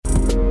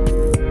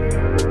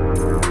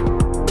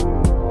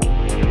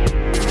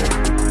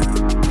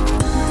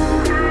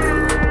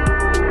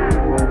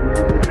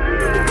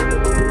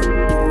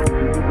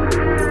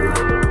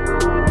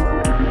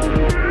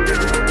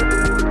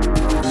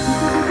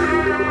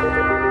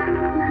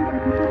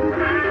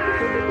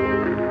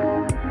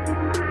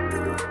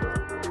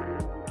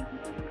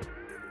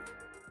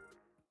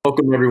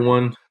Welcome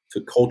everyone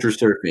to Culture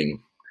Surfing.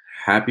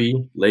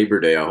 Happy Labor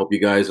Day. I hope you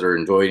guys are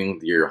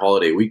enjoying your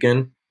holiday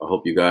weekend. I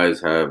hope you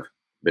guys have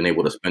been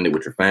able to spend it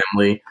with your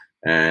family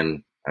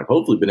and have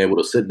hopefully been able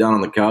to sit down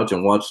on the couch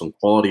and watch some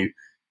quality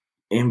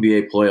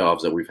NBA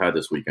playoffs that we've had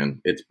this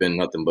weekend. It's been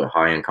nothing but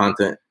high-end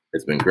content.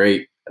 It's been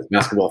great. As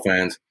basketball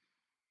fans,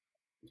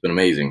 it's been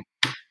amazing.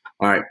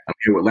 All right, I'm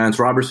here with Lance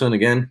Robertson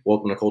again.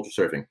 Welcome to Culture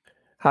Surfing.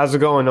 How's it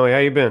going, Noe? How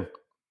you been?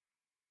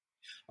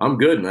 I'm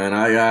good, man.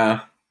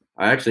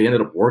 I actually ended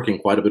up working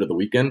quite a bit of the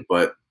weekend,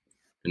 but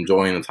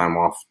enjoying the time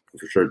off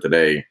for sure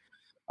today.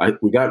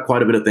 We got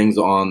quite a bit of things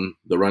on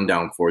the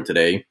rundown for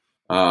today.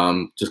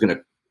 Just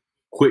gonna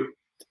quick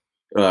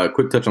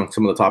touch on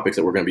some of the topics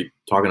that we're gonna be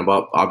talking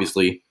about.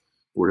 Obviously,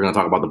 we're gonna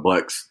talk about the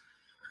Bucks.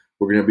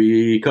 We're gonna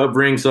be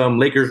covering some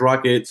Lakers,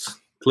 Rockets,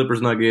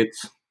 Clippers,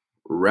 Nuggets,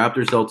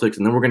 Raptors, Celtics,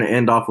 and then we're gonna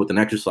end off with an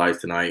exercise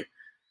tonight,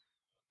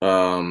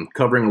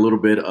 covering a little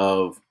bit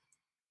of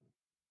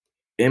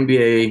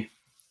NBA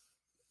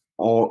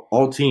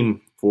all team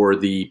for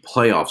the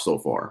playoffs so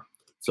far.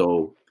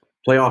 So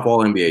playoff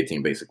all NBA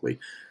team, basically.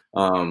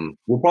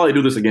 We'll probably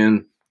do this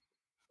again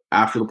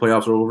after the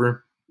playoffs are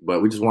over,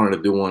 but we just wanted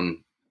to do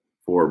one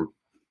for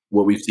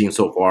what we've seen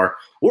so far.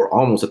 We're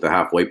almost at the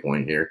halfway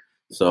point here.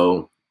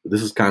 So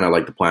this is kind of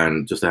like the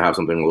plan, just to have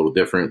something a little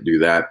different, do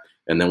that,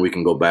 and then we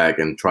can go back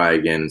and try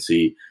again and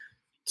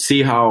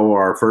see how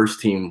our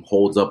first team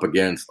holds up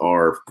against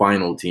our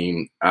final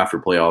team after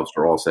playoffs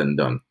are all said and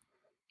done.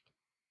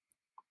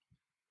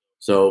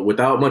 So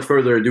without much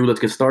further ado,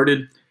 let's get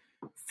started.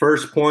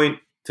 First point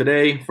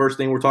today, first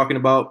thing we're talking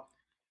about,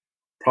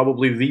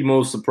 probably the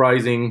most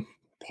surprising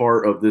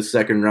part of this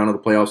second round of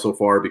the playoffs so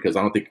far, because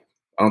I don't think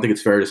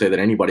it's fair to say that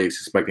anybody is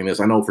expecting this.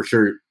 I know for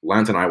sure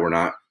Lance and I were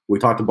not. We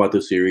talked about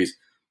this series.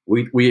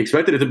 We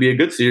expected it to be a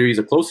good series,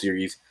 a close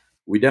series.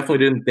 We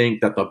definitely didn't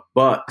think that the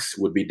Bucks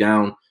would be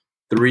down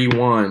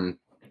 3-1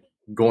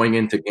 going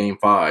into Game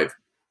 5.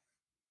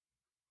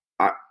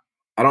 I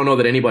don't know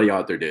that anybody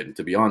out there did,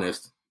 to be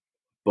honest.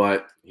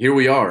 But here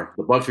we are.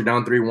 The Bucks are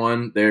down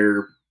 3-1.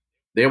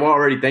 They've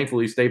already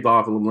thankfully staved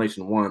off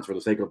elimination once for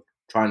the sake of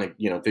trying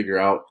to, figure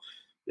out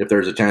if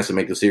there's a chance to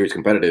make the series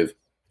competitive.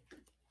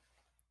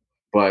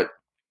 But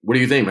what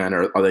do you think, man?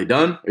 Are they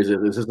done? Is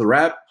this the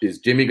wrap? Is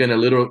Jimmy gonna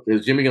let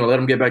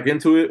them get back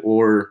into it,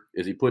 or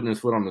is he putting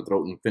his foot on the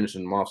throat and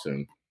finishing them off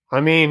soon?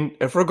 I mean,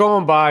 if we're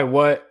going by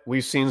what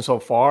we've seen so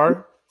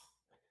far,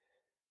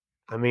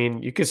 I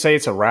mean, you could say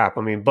it's a wrap.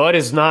 I mean, Bud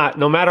is not,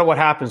 no matter what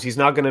happens, he's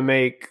not going to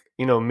make,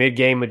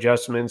 mid-game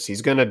adjustments.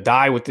 He's going to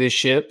die with this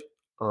ship.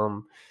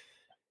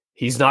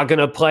 He's not going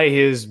to play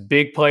his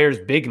big players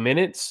big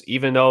minutes,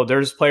 even though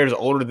there's players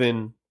older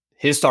than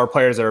his star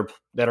players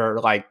that are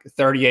like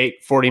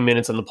 38, 40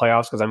 minutes in the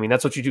playoffs. Because, I mean,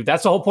 that's what you do.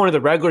 That's the whole point of the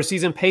regular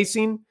season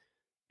pacing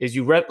is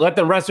you let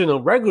them rest in the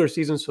regular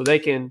season so they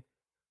can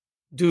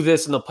do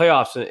this in the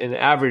playoffs and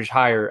average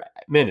higher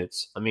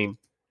minutes. I mean,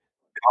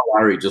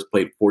 Kyle Lowry just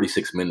played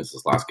 46 minutes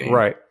this last game.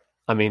 Right.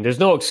 I mean, there's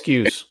no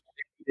excuse.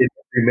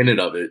 Every minute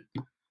of it.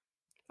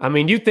 I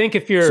mean, you think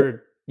if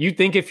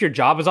your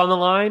job is on the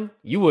line,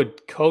 you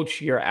would coach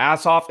your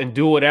ass off and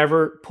pull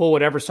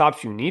whatever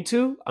stops you need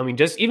to. I mean,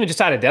 just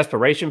out of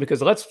desperation,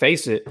 because let's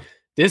face it,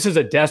 this is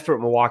a desperate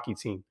Milwaukee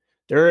team.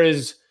 There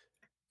is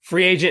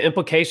free agent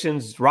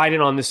implications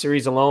riding on this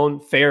series alone,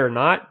 fair or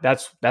not.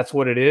 That's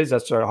what it is.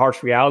 That's the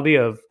harsh reality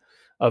of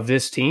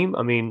this team.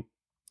 I mean,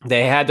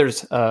 they had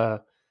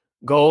their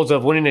goals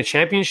of winning a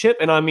championship.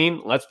 And I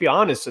mean, let's be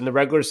honest, in the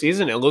regular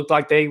season, it looked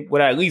like they would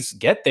at least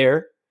get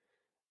there.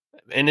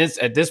 And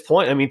it's at this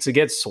point, I mean, to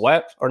get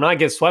swept or not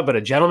get swept, but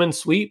a gentleman's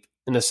sweep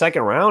in the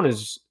second round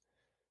is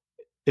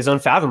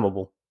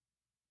unfathomable.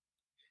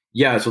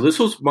 Yeah. So this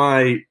was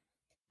my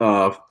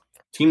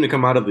team to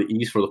come out of the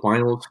East for the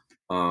finals.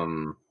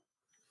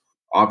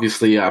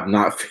 Obviously, I'm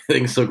not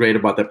feeling so great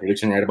about that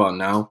prediction right about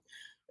now.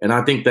 And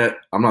I think that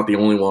I'm not the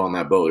only one on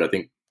that boat. I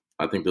think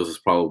this is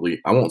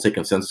probably, I won't say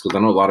consensus, because I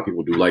know a lot of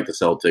people do like the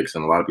Celtics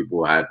and a lot of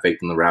people had faith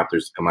in the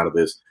Raptors to come out of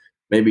this.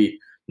 Maybe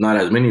not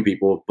as many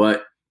people,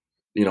 but,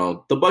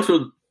 the Bucks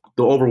are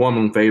the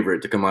overwhelming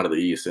favorite to come out of the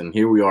East. And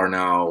here we are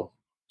now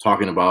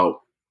talking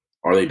about,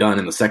 are they done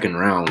in the second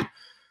round?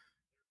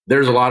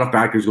 There's a lot of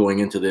factors going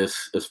into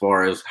this as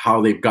far as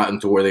how they've gotten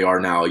to where they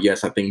are now.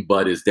 Yes, I think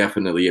Bud is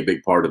definitely a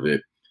big part of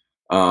it.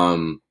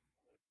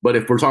 But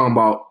if we're talking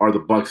about, are the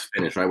Bucks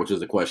finished, right, which is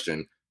the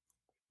question,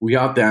 we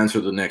have to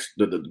answer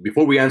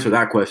before we answer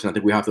that question, I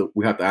think we have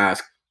to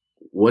ask,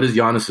 what is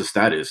Giannis'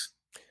 status?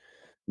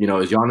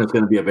 Is Giannis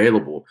going to be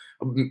available?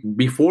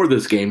 Before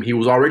this game, he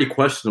was already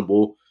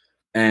questionable,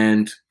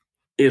 and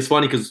it's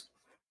funny because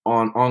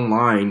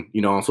online,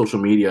 on social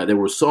media, there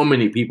were so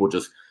many people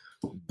just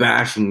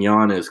bashing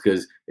Giannis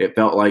because it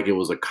felt like it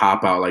was a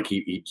cop-out, like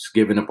he just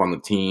given up on the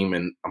team.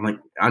 And I'm like,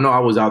 I know I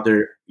was out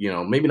there,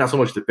 maybe not so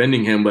much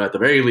defending him, but at the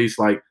very least,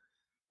 like,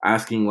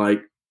 asking,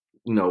 like,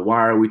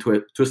 why are we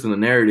twisting the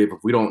narrative if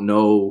we don't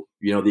know,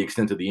 the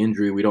extent of the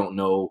injury? We don't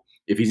know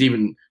if he's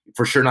even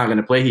for sure not going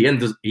to play. He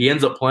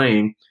ends up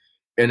playing,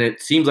 and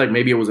it seems like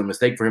maybe it was a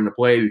mistake for him to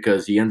play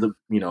because he ends up,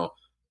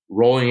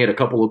 rolling it a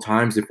couple of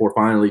times before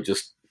finally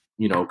just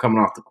coming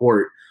off the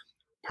court.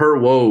 Per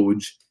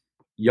Woj,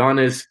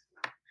 Giannis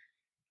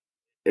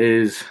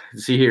is –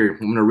 see here, I'm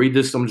going to read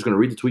this. I'm just going to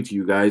read the tweet to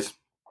you guys.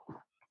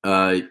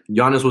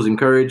 Giannis was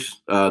encouraged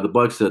the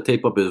Bucks to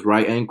tape up his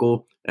right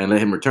ankle and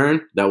let him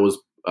return. That was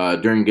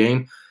during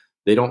game.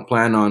 They don't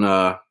plan on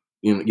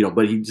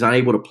but he's not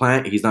able to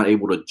plant. He's not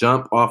able to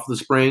jump off the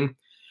spring.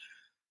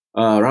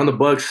 Around the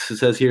Bucks, it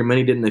says here,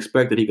 many didn't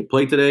expect that he could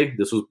play today.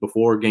 This was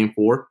before Game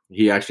 4.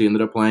 He actually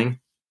ended up playing.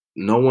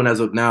 No one as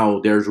of now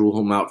dares rule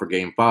him out for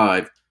Game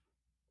 5.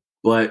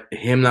 But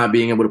him not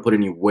being able to put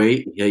any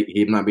weight,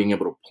 him not being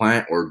able to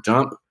plant or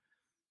jump,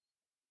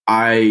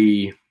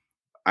 I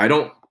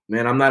don't.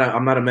 Man, I'm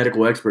not a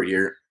medical expert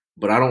here,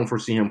 but I don't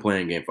foresee him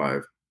playing Game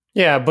 5.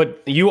 Yeah,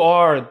 but you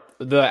are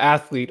the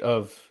athlete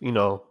of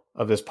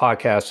this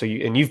podcast, so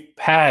you've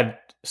had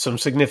some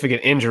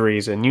significant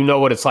injuries, and you know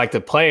what it's like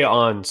to play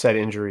on said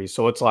injuries.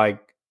 So it's like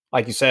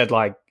you said,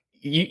 like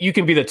you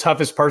can be the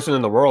toughest person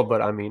in the world,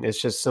 but I mean,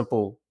 it's just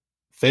simple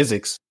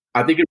physics.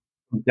 I think it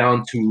comes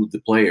down to the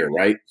player,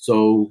 right?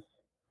 So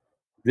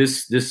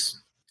this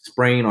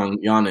sprain on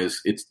Giannis,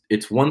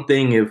 it's one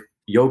thing if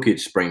Jokic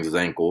sprains his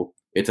ankle.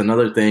 It's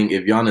another thing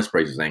if Giannis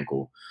sprains his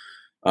ankle.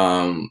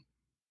 The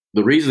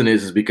reason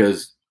is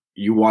because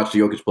you watch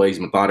Jokic play, he's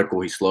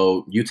methodical, he's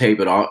slow. You tape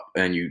it up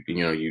and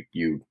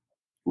you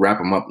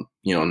wrap him up,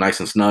 nice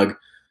and snug.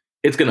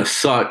 It's gonna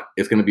suck.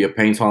 It's gonna be a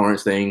pain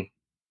tolerance thing,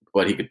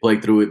 but he could play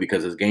through it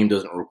because his game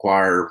doesn't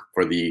require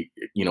for the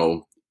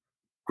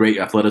great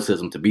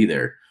athleticism to be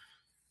there.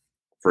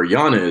 For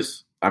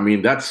Giannis, I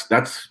mean that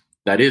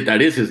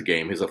is his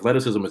game. His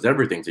athleticism is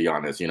everything to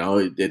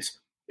Giannis.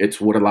 It's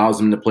what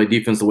allows him to play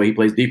defense the way he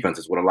plays defense.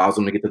 It's what allows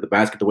him to get to the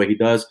basket the way he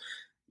does.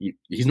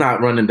 He's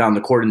not running down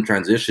the court in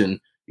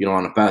transition,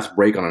 on a fast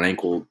break on an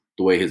ankle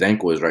the way his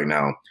ankle is right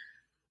now.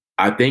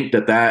 I think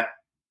that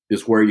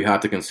is where you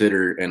have to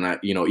consider. And,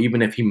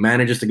 even if he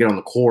manages to get on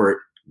the court,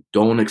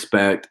 don't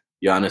expect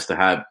Giannis to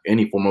have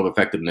any form of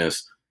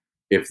effectiveness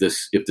if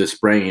this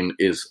sprain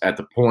is at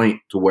the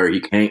point to where he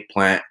can't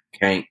plant,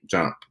 can't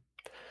jump.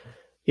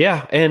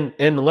 Yeah,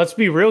 and let's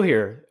be real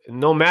here.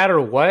 No matter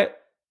what,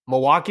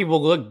 Milwaukee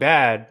will look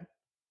bad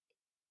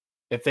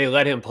if they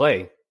let him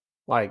play.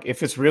 Like if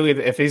he's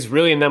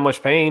really in that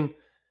much pain,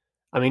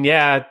 I mean,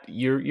 yeah,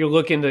 you're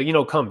looking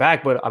to come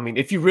back, but I mean,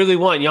 if you really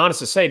want Giannis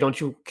to say, don't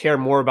you care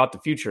more about the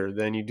future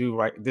than you do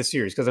right this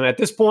series? Because at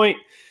this point,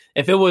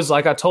 if it was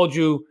like I told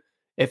you,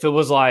 if it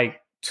was like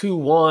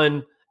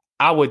 2-1,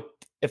 I would.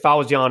 If I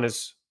was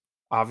Giannis,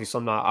 obviously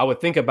I'm not. I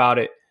would think about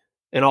it,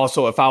 and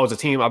also if I was a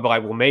team, I'd be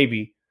like, well,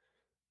 maybe.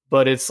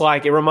 But it's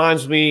like it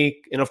reminds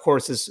me, and of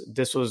course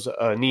this was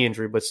a knee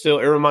injury, but still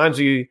it reminds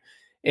you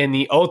in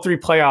the 2003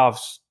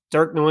 playoffs,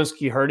 Dirk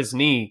Nowitzki hurt his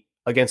knee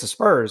against the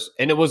Spurs,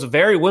 and it was a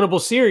very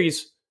winnable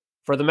series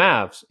for the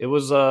Mavs. It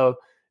was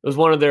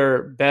one of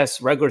their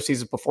best regular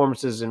season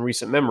performances in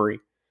recent memory,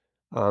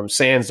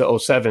 sans the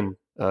 2007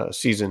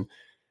 season.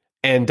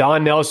 And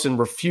Don Nelson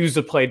refused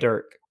to play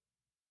Dirk.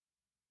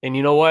 And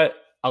you know what?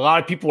 A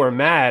lot of people were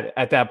mad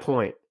at that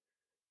point,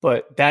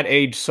 but that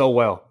aged so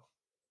well.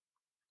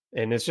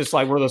 And it's just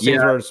like one of those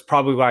things where it's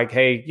probably like,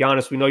 hey,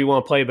 Giannis, we know you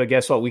want to play, but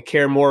guess what? We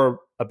care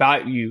more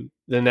about you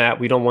than that.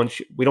 We don't want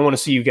to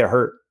see you get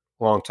hurt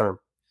long term.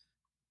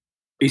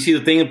 You see, I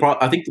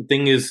think the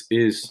thing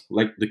is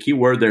like the key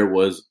word there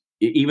was,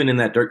 even in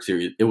that Dirk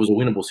series, it was a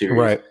winnable series.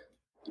 Right.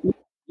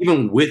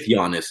 Even with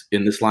Giannis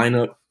in this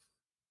lineup,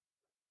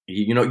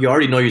 you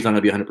already know he's not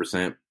going to be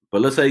 100%.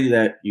 But let's say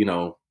that,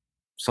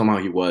 somehow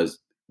he was.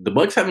 The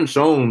Bucks haven't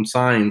shown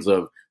signs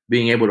of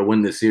being able to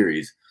win this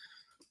series.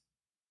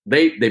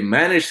 They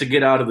managed to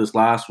get out of this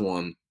last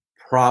one.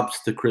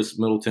 Props to Chris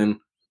Middleton.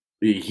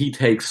 He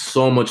takes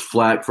so much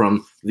flack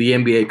from the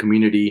NBA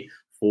community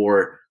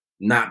for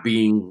not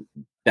being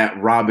that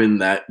Robin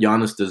that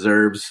Giannis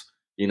deserves.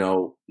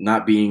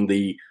 Not being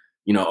the,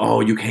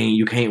 you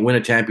can't win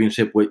a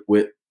championship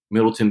with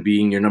Middleton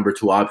being your number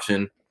 2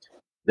 option.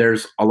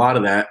 There's a lot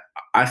of that.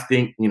 I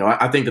think,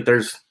 I think that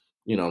there's,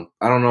 I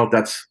don't know if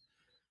that's.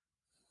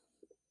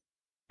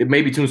 It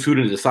may be too soon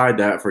to decide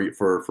that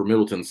for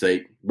Middleton's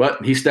sake,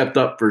 but he stepped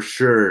up for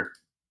sure,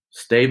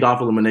 staved off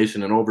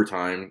elimination in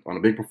overtime on a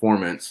big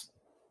performance.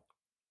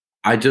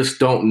 I just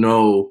don't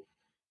know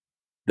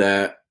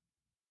that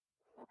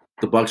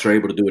the Bucks are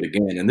able to do it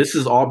again. And this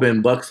has all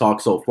been Bucks talk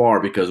so far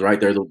because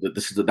right there,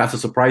 that's a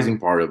surprising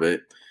part of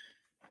it.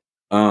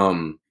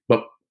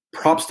 But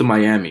props to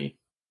Miami.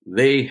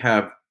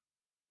 They're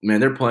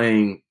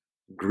playing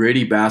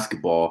gritty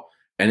basketball.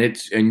 And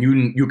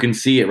you can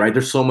see it, right?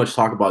 There's so much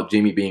talk about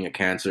Jimmy being a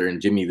cancer and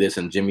Jimmy this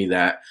and Jimmy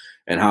that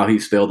and how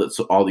he's failed at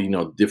all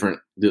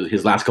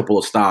his last couple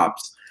of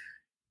stops.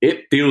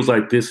 It feels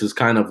like this is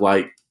kind of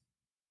like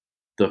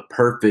the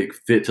perfect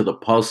fit to the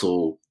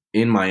puzzle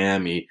in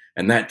Miami,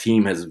 and that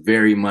team has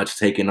very much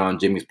taken on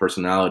Jimmy's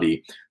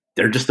personality.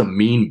 They're just a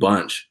mean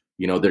bunch.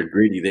 They're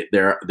gritty.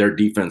 Their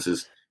defense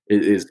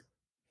is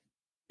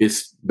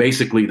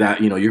basically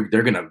that. You're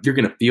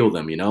gonna feel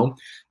them.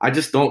 I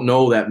just don't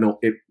know that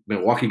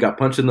Milwaukee got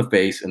punched in the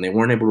face and they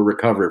weren't able to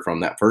recover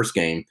from that first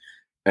game,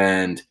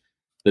 and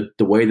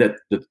the way that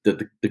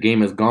the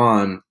game has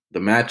gone, the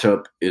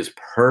matchup is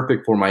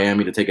perfect for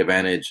Miami to take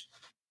advantage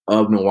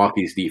of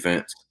Milwaukee's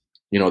defense.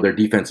 Their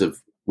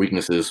defensive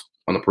weaknesses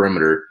on the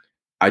perimeter.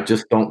 I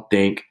just don't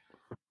think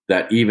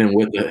that even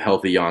with a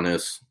healthy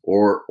Giannis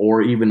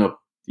or even a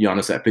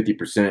Giannis at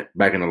 50%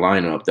 back in the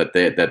lineup, that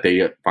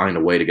they find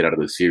a way to get out of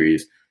the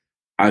series.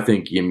 I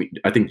think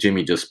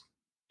Jimmy just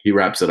he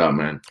wraps it up,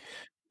 man.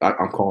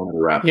 I'm calling it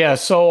a wrap. Yeah.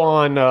 So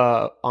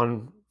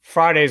on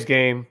Friday's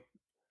game,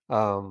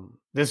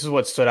 this is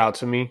what stood out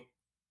to me.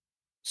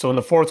 So in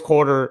the fourth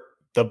quarter,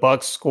 the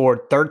Bucks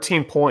scored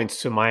 13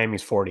 points to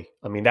Miami's 40.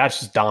 I mean, that's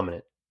just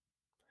dominant.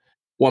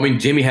 Well, I mean,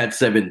 Jimmy had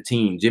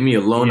 17. Jimmy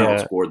alone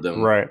outscored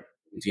them. Right.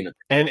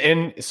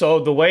 And so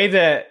the way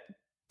that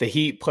the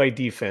Heat play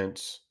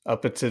defense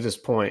up until this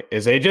point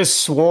is they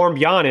just swarm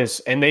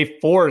Giannis and they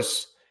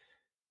force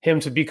him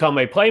to become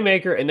a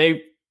playmaker, and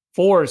they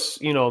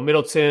force,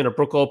 Middleton or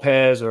Brook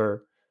Lopez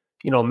or,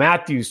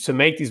 Matthews to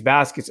make these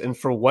baskets. And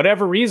for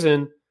whatever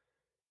reason,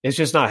 it's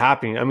just not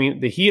happening. I mean,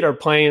 the Heat are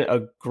playing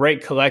a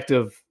great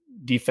collective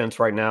defense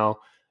right now.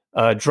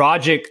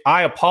 Dragic,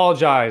 I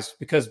apologize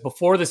because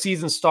before the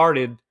season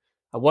started,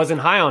 I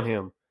wasn't high on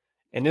him.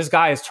 And this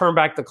guy has turned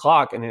back the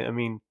clock. And I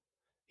mean,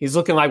 he's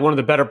looking like one of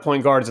the better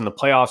point guards in the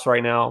playoffs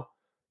right now.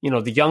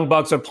 The Young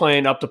Bucks are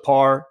playing up to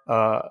par.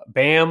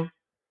 Bam.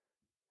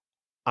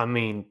 I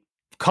mean,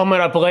 coming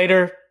up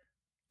later,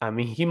 I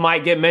mean, he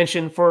might get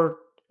mentioned for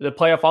the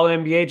playoff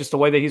All-NBA, just the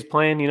way that he's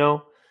playing,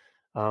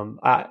 I'm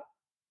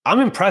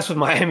impressed with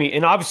Miami,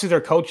 and obviously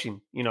their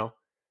coaching,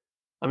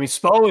 I mean,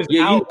 Spo is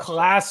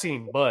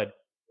outclassing Bud.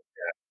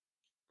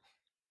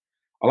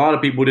 A lot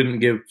of people didn't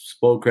give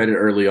Spo credit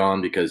early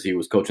on because he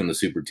was coaching the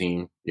super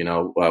team,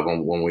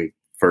 when we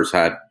first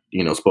had,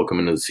 Spo come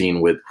into the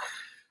scene with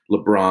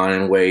LeBron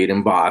and Wade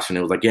and Bosh, and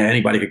it was like, yeah,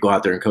 anybody could go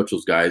out there and coach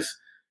those guys.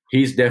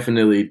 He's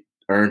definitely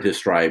earned his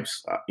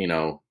stripes.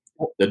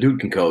 The dude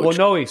can coach. Well,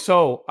 no,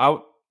 so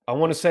I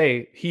want to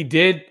say he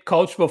did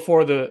coach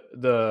before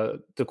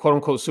the quote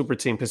unquote super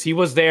team, because he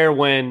was there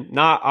when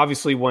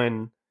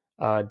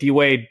D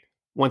Wade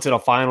went to the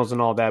finals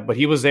and all that, but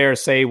he was there,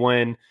 say,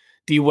 when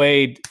D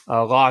Wade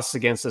lost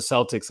against the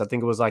Celtics. I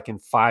think it was like in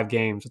 5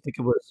 games. I think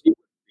it was. He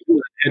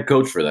was head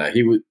coach for that.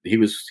 He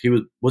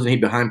wasn't he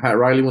behind Pat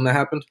Riley when that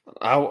happened?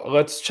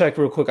 Let's check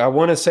real quick. I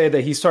want to say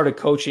that he started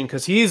coaching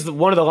because he's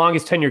one of the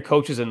longest tenured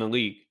coaches in the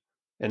league,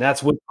 and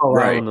that's with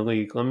Colorado in the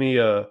league. Let me.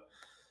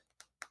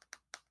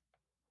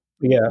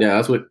 Yeah,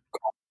 that's what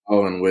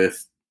and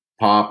with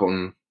Pop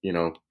and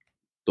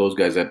those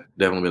guys that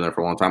definitely been there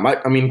for a long time.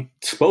 I mean,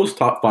 Spo's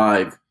top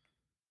 5,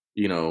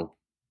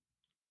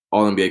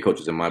 all NBA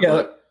coaches in my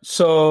book.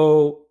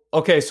 So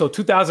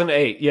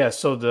 2008,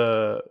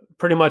 so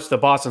pretty much the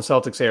Boston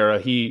Celtics era,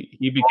 he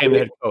became the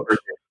head coach.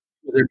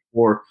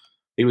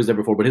 He was there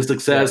before, but his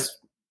success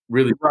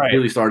really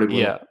started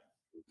with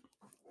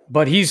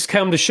But he's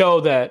come to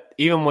show that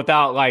even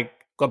without like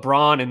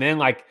LeBron, and then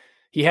like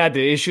he had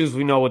the issues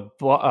we know with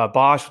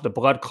Bosh with the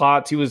blood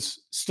clots, he was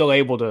still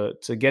able to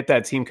get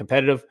that team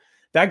competitive.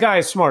 That guy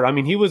is smart. I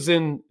mean, he was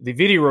in the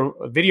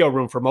video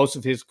room for most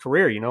of his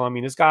career. I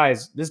mean, this guy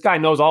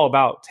knows all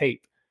about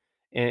tape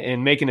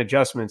and making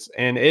adjustments,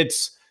 and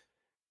it's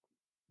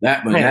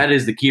that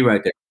is the key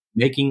right there.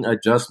 Making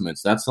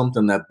adjustments. That's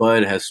something that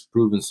Bud has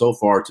proven so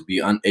far to be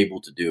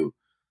unable to do.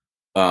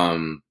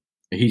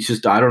 He's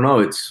just, I don't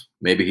know.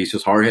 Maybe he's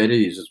just hard headed.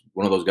 He's just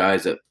one of those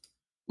guys that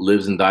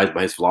lives and dies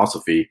by his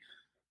philosophy.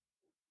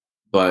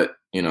 But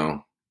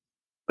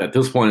at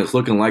this point, it's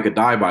looking like a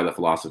die by the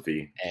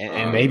philosophy.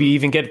 And maybe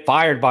even get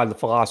fired by the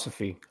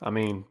philosophy. I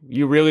mean,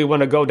 you really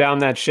want to go down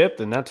that ship,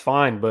 then that's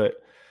fine. But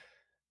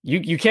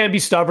you can't be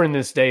stubborn in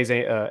this day's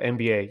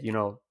NBA.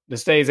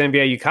 This day's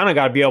NBA, you kind of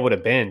got to be able to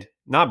bend.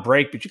 Not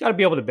break, but you got to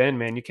be able to bend,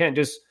 man. You can't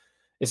just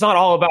 – it's not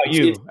all about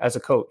you as a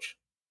coach.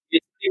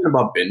 It's not even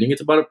about bending.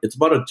 It's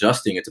about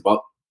adjusting. It's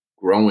about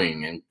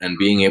growing and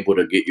being able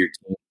to get your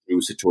team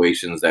through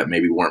situations that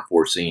maybe weren't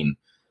foreseen.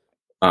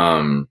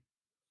 Although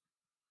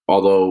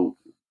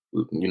 –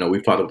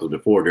 we've talked about this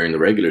before during the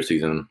regular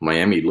season.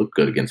 Miami looked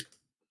good against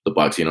the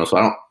Bucks, so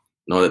I don't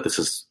know that this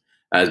is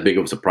as big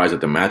of a surprise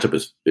that the matchup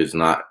is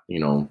not,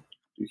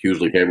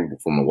 hugely favorable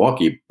for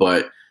Milwaukee.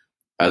 But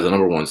as a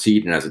number 1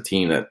 seed and as a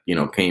team that,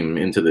 came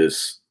into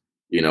this,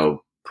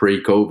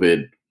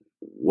 pre-COVID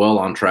well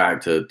on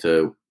track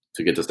to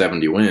get to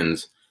 70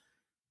 wins,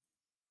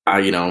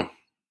 I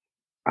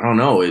don't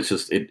know. It's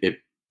just it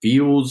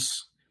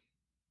feels.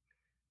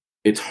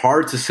 It's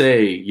hard to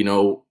say,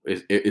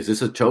 is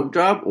this a choke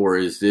job or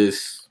is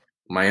this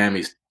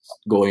Miami's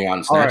going out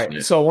and snatching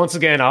it? So once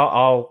again,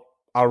 I'll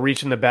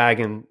reach in the bag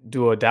and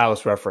do a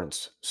Dallas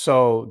reference.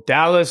 So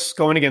Dallas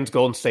going against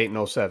Golden State in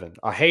 2007.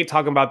 I hate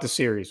talking about the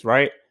series,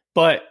 right?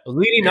 But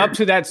leading up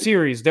to that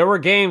series, there were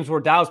games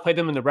where Dallas played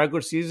them in the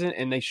regular season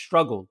and they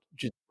struggled,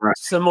 just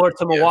similar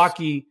to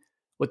Milwaukee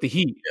with the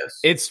Heat. Yes.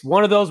 It's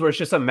one of those where it's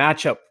just a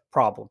matchup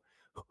problem.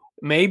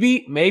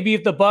 Maybe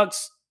if the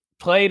Bucks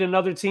played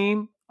another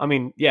team, I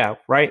mean, yeah,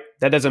 right.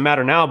 That doesn't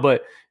matter now,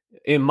 but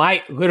it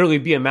might literally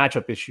be a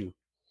matchup issue.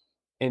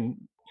 And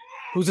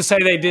who's to say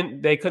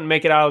they couldn't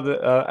make it out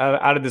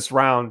of this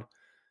round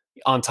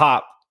on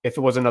top if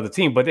it was another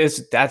team? But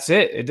that's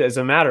it. It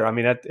doesn't matter. I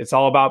mean, it's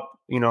all about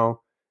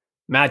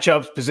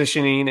matchups,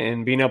 positioning,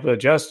 and being able to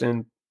adjust.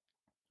 And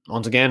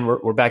once again,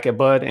 we're back at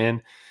Bud,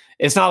 and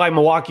it's not like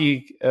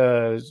Milwaukee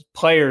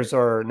players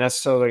are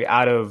necessarily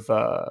out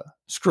of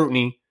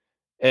scrutiny.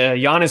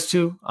 Giannis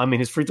too. I mean,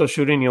 his free throw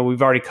shooting.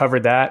 We've already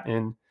covered that,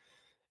 and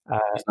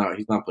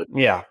he's not playing.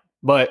 Yeah,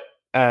 but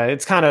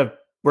it's kind of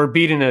we're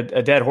beating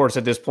a dead horse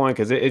at this point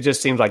because it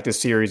just seems like this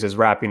series is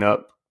wrapping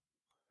up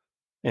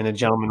in a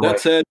gentleman way. That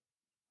said,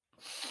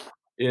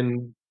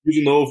 in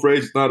using the old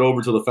phrase, it's not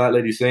over till the fat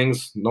lady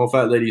sings. No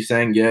fat lady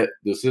sang yet.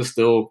 This is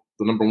still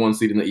the number 1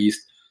 seed in the East.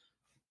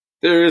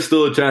 There is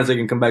still a chance they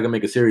can come back and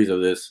make a series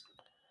of this.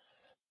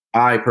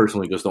 I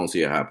personally just don't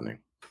see it happening.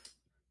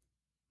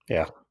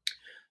 Yeah.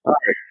 All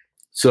right.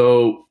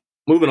 So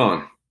moving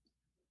on.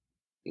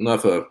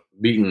 Enough of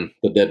beating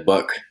the dead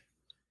buck.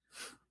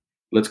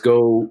 Let's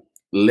go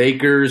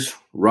Lakers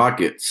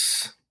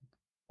Rockets.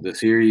 The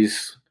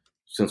series,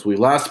 since we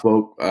last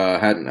spoke,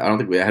 I don't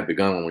think we had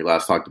begun when we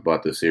last talked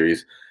about this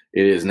series.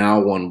 It is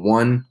now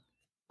 1-1.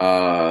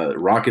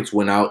 Rockets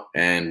went out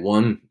and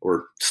won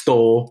or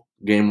stole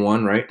game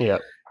 1, right? Yeah.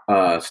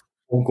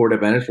 Home court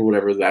advantage for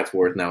whatever that's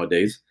worth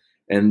nowadays.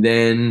 And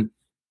then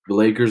the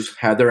Lakers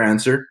had their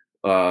answer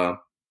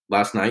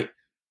last night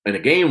in a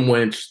game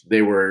which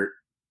they were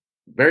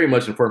very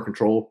much in firm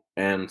control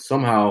and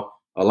somehow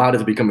allowed it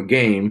to become a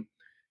game,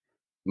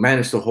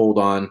 managed to hold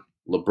on.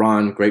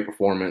 LeBron, great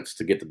performance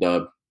to get the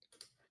dub.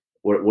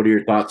 What are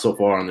your thoughts so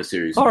far on the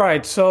series? All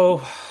right,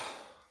 so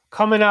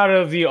coming out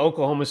of the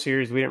Oklahoma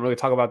series, we didn't really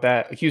talk about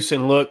that.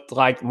 Houston looked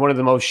like one of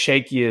the most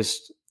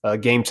shakiest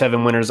Game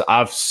 7 winners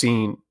I've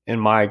seen in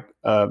my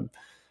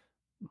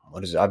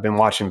I've been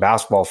watching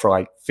basketball for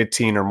like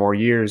 15 or more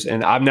years,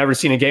 and I've never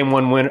seen a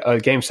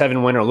Game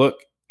 7 winner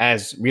look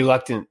as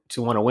reluctant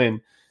to want to win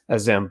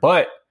as them.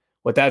 But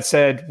with that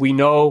said, we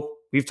know,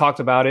 we've talked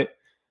about it,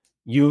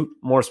 you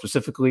more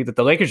specifically, that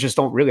the Lakers just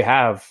don't really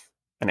have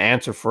an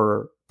answer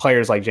for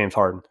players like James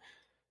Harden.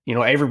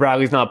 Avery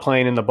Bradley's not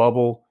playing in the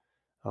bubble.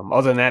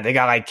 Other than that, they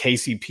got like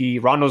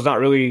KCP. Rondo's not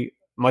really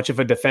much of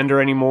a defender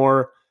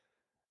anymore.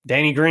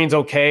 Danny Green's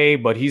okay,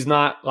 but he's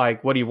not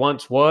like what he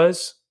once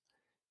was.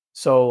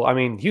 So, I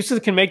mean, Houston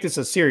can make this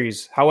a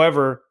series.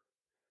 However,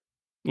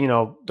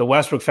 the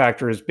Westbrook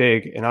factor is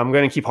big, and I'm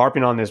going to keep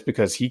harping on this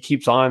because he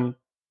keeps on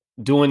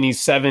doing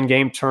these 7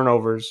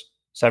 turnover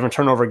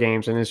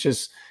games, and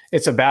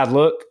it's a bad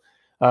look.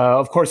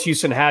 Of course,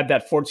 Houston had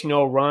that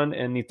 14-0 run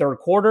in the third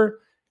quarter,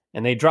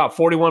 and they dropped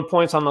 41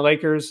 points on the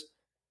Lakers.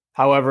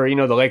 However,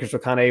 the Lakers were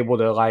kind of able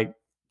to like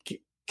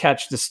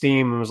catch the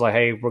steam and was like,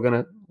 hey,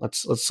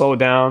 let's slow it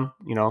down.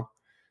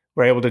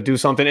 We're able to do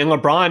something. And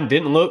LeBron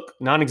didn't look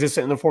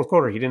non-existent in the fourth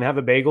quarter. He didn't have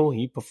a bagel.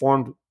 He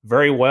performed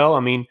very well. I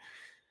mean,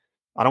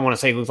 I don't want to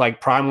say he looks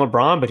like prime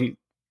LeBron, but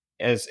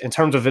in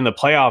terms of in the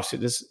playoffs,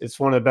 it's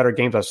one of the better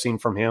games I've seen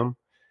from him.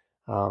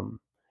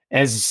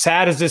 As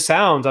sad as this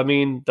sounds, I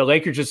mean, the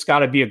Lakers just got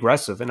to be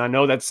aggressive. And I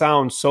know that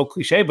sounds so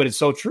cliche, but it's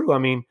so true. I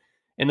mean,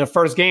 in the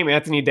first game,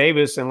 Anthony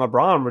Davis and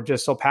LeBron were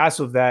just so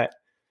passive that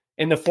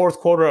in the fourth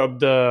quarter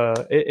of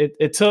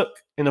it took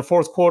in the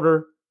fourth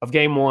quarter of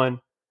game 1,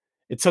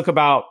 it took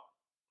about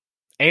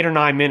 8 or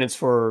 9 minutes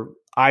for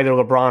either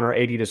LeBron or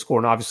AD to score.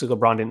 And obviously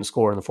LeBron didn't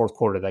score in the fourth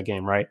quarter of that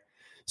game, right?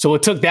 So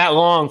it took that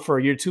long for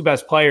your 2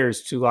 best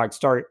players to like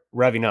start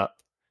revving up.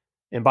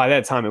 And by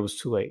that time it was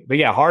too late. But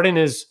yeah, Harden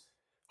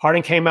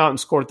came out and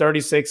scored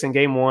 36 in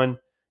game 1.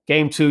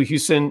 Game 2,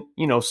 Houston,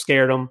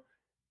 scared them.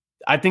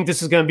 I think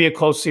this is going to be a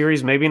close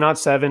series, maybe not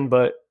 7,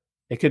 but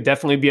it could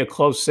definitely be a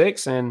close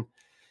 6. And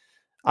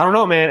I don't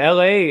know, man,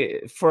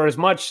 LA, for as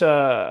much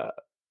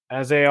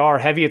as they are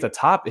heavy at the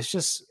top, it's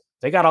just,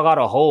 they got a lot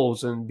of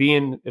holes, and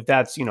if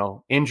that's,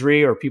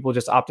 injury or people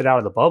just opted out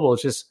of the bubble,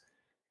 it's just,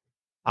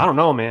 I don't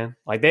know, man.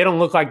 Like, they don't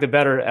look like the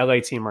better LA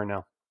team right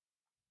now.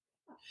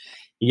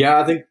 Yeah,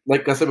 I think,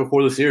 like I said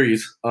before the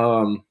series,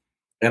 and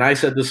I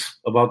said this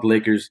about the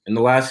Lakers in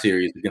the last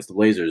series against the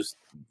Blazers,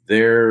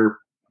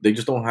 they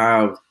just don't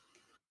have,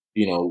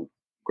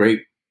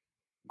 great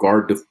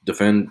guard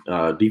defense.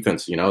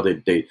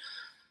 They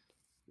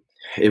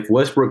if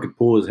Westbrook could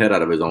pull his head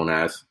out of his own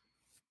ass,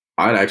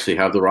 I'd actually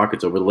have the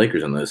Rockets over the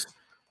Lakers in this.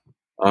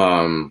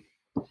 But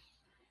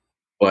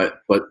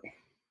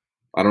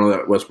I don't know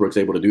that Westbrook's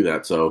able to do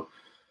that. So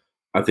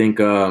I think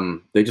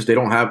they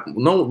don't have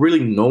no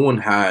one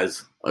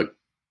has a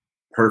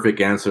perfect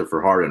answer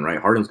for Harden, right?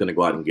 Harden's going to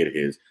go out and get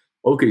his.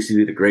 OKC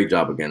did a great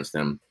job against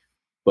them,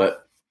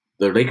 but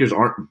the Lakers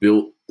aren't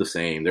built the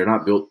same. They're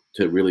not built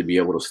to really be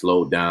able to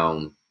slow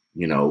down,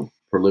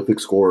 prolific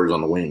scorers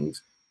on the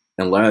wings,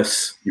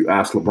 unless you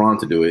ask LeBron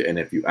to do it. And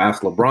if you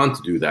ask LeBron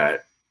to do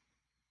that,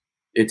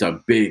 it's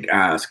a big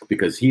ask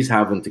because he's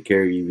having to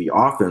carry the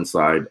offense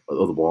side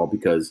of the ball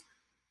because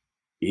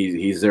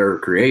he's their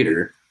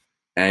creator.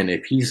 And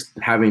if he's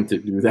having to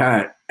do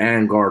that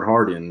and guard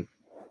Harden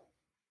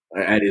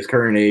at his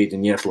current age,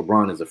 and yes,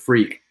 LeBron is a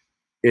freak,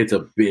 it's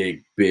a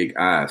big, big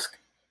ask.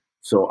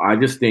 So I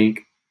just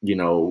think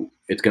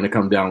it's going to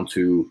come down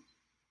to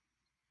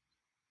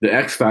the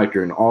X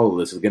factor in all of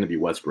this is going to be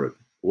Westbrook.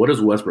 What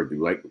does Westbrook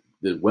do? Like,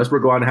 did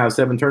Westbrook go out and have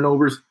 7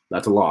 turnovers?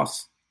 That's a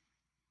loss.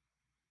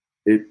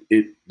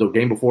 The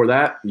game before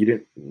that,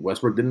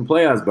 Westbrook didn't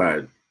play as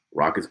bad.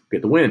 Rockets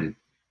get the win.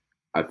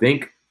 I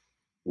think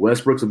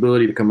Westbrook's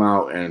ability to come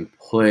out and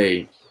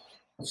play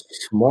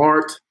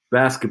smart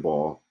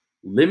basketball,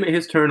 limit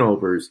his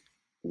turnovers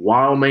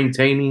while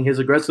maintaining his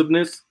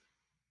aggressiveness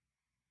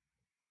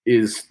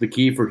is the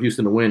key for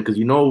Houston to win, because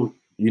you know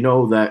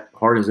that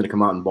Harden's going to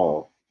come out and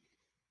ball.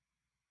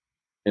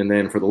 And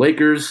then for the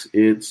Lakers,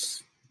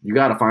 it's you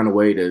got to find a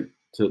way to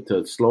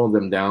slow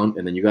them down,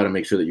 and then you got to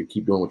make sure that you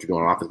keep doing what you're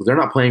doing on offense, because they're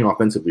not playing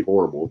offensively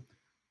horrible.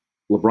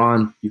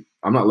 LeBron,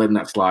 I'm not letting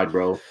that slide,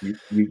 bro.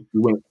 You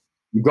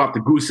dropped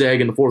the goose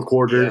egg in the fourth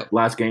quarter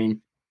last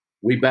game.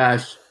 We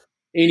bash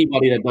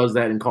anybody that does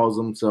that and calls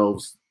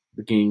themselves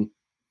the king.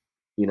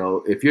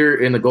 If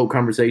you're in the GOAT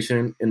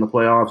conversation in the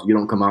playoffs, you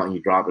don't come out and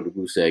you drop a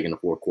goose egg in the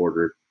fourth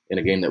quarter in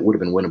a game that would have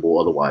been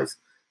winnable otherwise.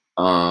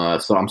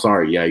 So I'm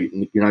sorry. Yeah,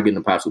 you're not getting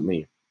the pass with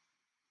me.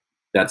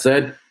 That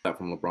said,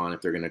 from LeBron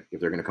if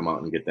they're gonna come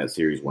out and get that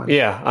series win.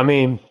 Yeah, I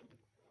mean,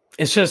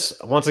 it's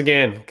just once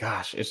again,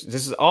 gosh, this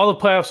is all the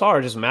playoffs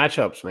are just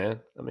matchups, man.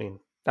 I mean,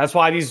 that's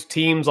why these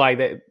teams like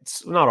that.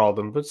 Not all of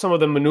them, but some of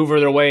them maneuver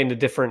their way into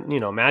different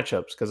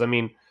matchups. Because I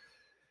mean,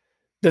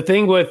 the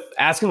thing with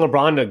asking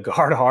LeBron to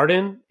guard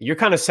Harden, you're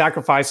kind of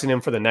sacrificing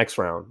him for the next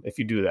round if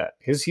you do that.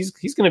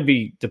 He's going to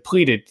be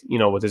depleted,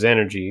 with his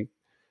energy,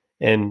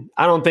 and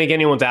I don't think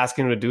anyone's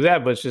asking him to do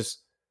that. But it's just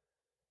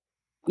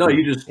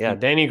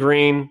Danny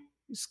Green.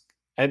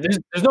 And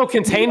there's no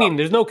containing.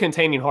 There's no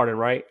containing Harden,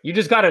 right? You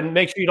just got to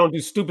make sure you don't do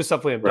stupid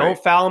stuff with him. Right.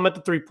 Don't foul him at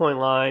the 3-point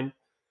line.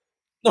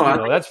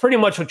 No, that's pretty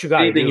much what you got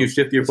to do. Anything you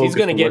shift your focus, he's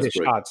going to get his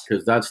shots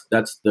because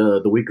that's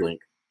the weak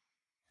link.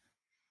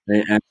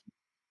 And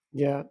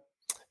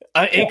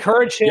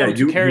encourage him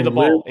to carry the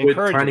ball.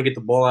 Encourage trying to get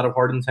the ball out of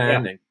Harden's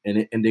hand and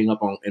it ending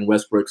up in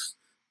Westbrook's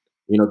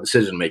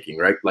decision making,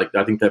 right? Like,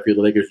 I think that for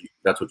the Lakers,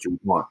 that's what you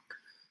want.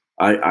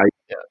 I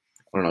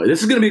don't know.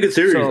 This is going to be a good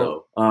series,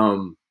 though.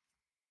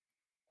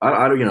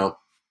 I don't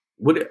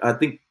what I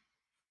think.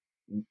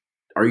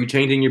 Are you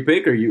changing your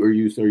pick? Or are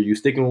you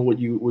sticking with what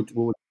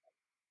you?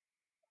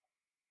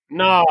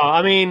 No,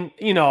 I mean,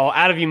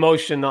 out of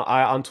emotion,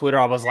 on Twitter,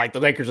 I was like, the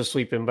Lakers are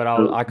sweeping, but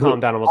I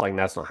calmed down and was like,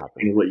 that's not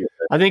happening.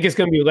 I think it's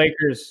going to be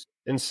Lakers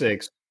in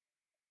 6.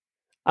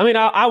 I mean,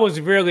 I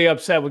was really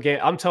upset with game.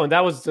 I'm telling you,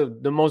 that was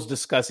the most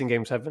disgusting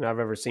Game 7 I've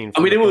ever seen.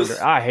 I mean,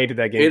 I hated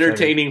that game.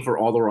 Entertaining 7. for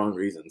all the wrong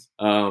reasons.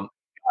 Bro,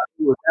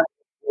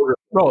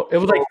 it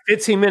was like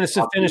 15 minutes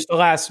to finish the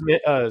last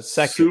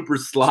second. Super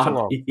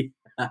sloppy.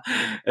 But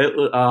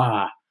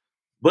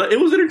it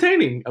was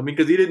entertaining. I mean,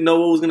 because you didn't know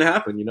what was going to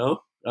happen,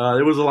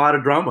 There was a lot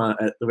of drama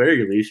at the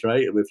very least,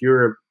 right? If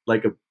you're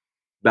like a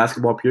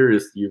basketball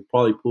purist, you're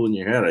probably pulling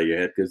your head out of your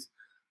head because,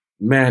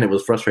 man, it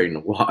was frustrating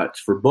to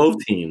watch for both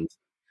teams.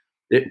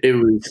 It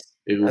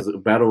was a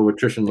battle of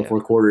attrition in the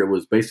fourth quarter. It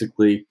was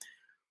basically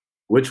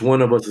which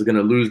one of us is going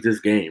to lose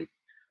this game,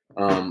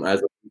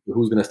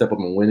 who's going to step up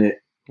and win it.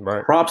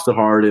 Right. Props to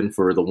Harden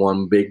for the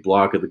one big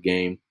block of the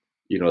game,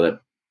 that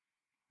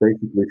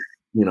basically,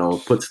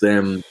 puts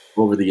them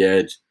over the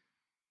edge.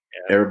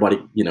 Yeah. Everybody,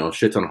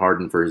 shits on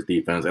Harden for his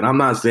defense. And I'm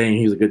not saying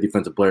he's a good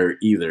defensive player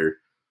either,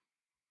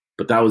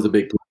 but that was a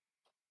big play.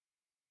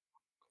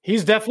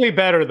 He's definitely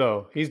better,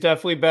 though. He's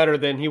definitely better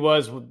than he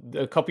was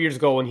a couple years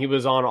ago when he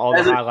was on all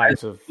the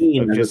highlights of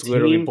just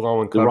literally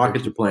blowing coverage. The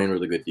Rockets are playing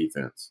really good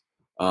defense.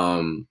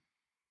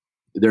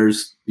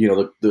 There's,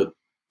 the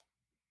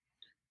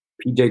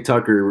PJ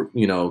Tucker,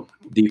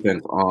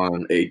 defense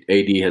on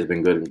AD has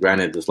been good. And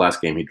granted, this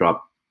last game he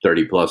dropped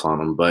 30 plus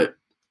on him, but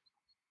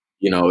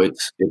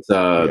it's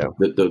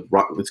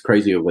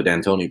crazy of a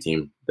D'Antoni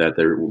team that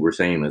we're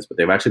saying this, but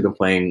they've actually been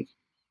playing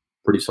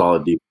pretty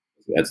solid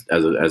defense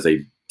as a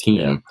team.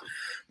 Yeah.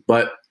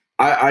 But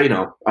I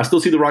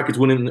still see the Rockets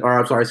winning, or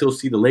I'm sorry, I still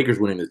see the Lakers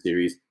winning this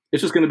series.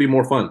 It's just going to be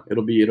more fun.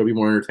 It'll be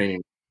more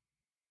entertaining.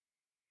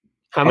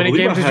 How many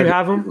games did you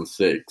have them?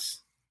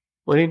 6.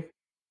 Winning.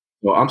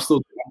 Well, I'm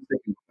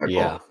thinking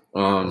that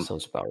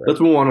sounds about right. Let's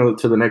move on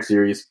to the next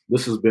series.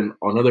 This has been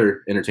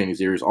another entertaining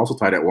series, also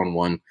tied at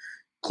 1-1.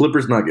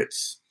 Clippers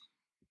Nuggets.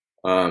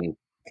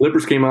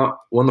 Clippers came out,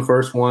 won the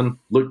first one,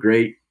 looked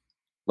great,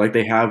 like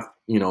they have,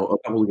 a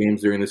couple of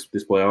games during this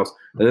playoffs.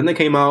 And then they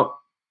came out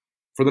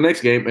for the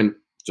next game, and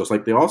just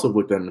like they also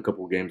looked at in a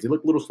couple of games, they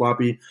looked a little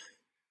sloppy.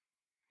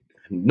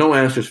 No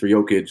answers for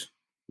Jokic.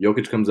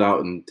 Jokic comes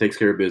out and takes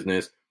care of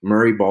business.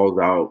 Murray balls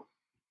out.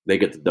 They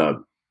get the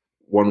dub.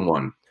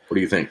 1-1. What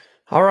do you think?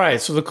 All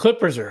right, so the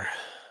Clippers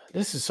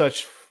this is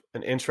such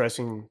an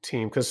interesting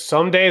team because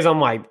some days I'm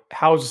like,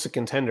 how is this a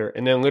contender?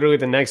 And then literally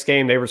the next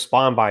game they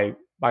respond by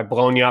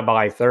blowing you out by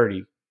like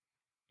 30.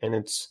 And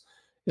it's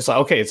like,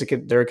 okay,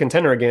 they're a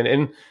contender again.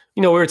 And,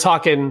 we were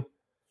talking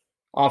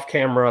off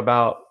camera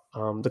about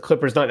the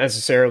Clippers not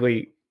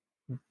necessarily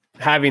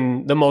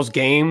having the most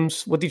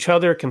games with each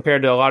other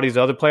compared to a lot of these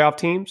other playoff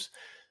teams.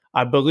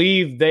 I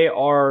believe they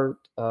are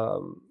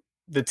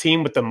the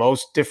team with the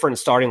most different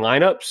starting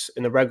lineups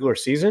in the regular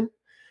season.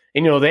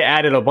 And, they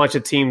added a bunch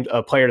of team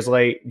players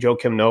late,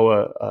 Joakim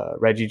Noah,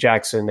 Reggie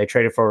Jackson. They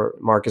traded for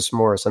Marcus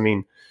Morris. I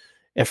mean,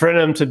 and for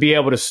them to be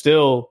able to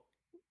still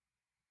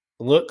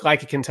look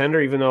like a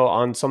contender, even though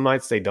on some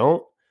nights they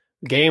don't.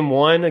 Game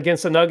 1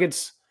 against the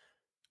Nuggets,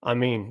 I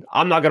mean,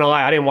 I'm not going to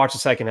lie. I didn't watch the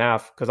second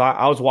half because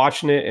I was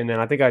watching it, and then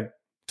I think I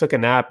took a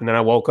nap, and then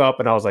I woke up,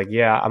 and I was like,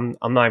 yeah, I'm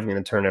not even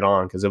going to turn it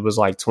on because it was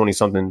like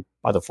 20-something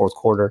by the fourth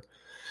quarter.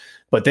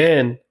 But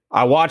then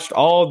I watched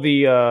all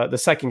the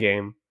second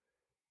game,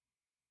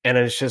 and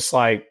it's just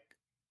like,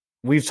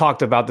 we've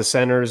talked about the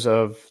centers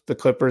of the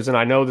Clippers, and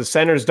I know the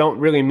centers don't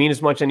really mean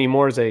as much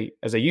anymore as they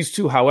used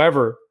to.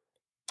 However,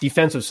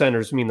 defensive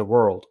centers mean the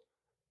world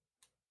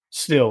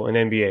still in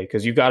NBA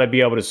because you got to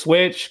be able to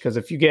switch. Because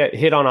if you get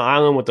hit on an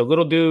island with a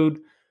little dude,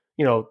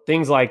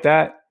 things like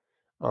that.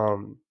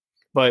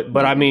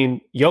 But I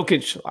mean,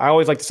 Jokic, I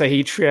always like to say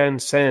he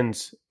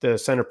transcends the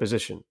center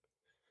position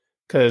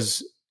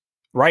because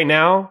right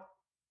now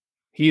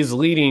he is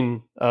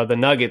leading the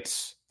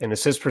Nuggets in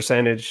assist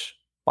percentage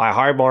by a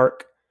high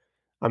mark.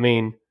 I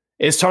mean,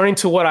 it's turning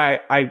to what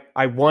I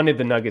wanted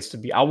the Nuggets to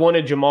be. I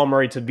wanted Jamal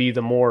Murray to be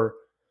the more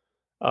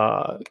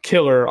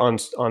killer on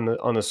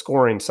the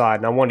scoring side,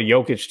 and I wanted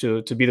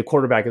Jokic to be the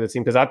quarterback of the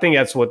team because I think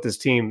that's what this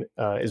team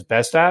is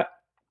best at.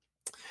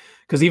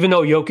 Because even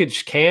though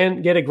Jokic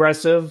can get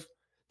aggressive,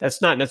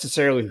 that's not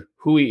necessarily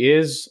who he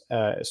is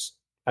as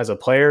a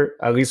player,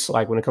 at least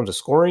like when it comes to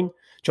scoring.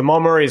 Jamal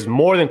Murray is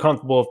more than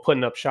comfortable of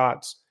putting up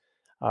shots.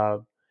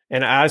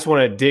 And I just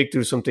want to dig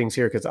through some things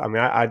here because, I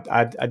mean,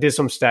 I did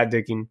some stat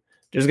digging.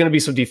 There's going to be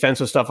some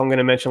defensive stuff I'm going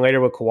to mention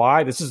later with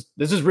Kawhi.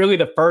 This is really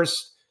the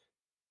first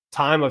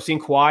time I've seen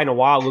Kawhi in a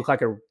while look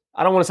like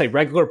I don't want to say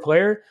regular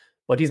player,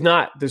 but he's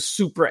not the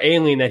super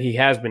alien that he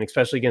has been,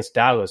 especially against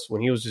Dallas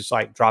when he was just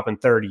like dropping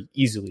 30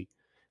 easily.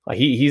 Like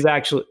he's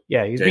actually,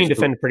 he's being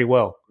defended pretty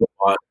well.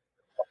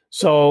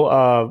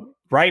 So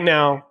right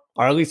now,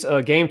 or at least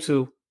game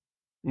 2,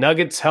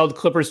 Nuggets held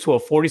Clippers to a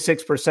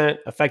 46%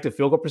 effective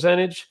field goal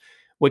percentage,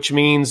 which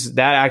means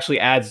that actually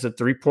adds the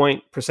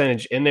 3-point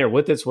percentage in there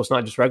with it. So it's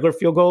not just regular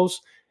field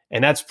goals.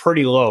 And that's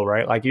pretty low,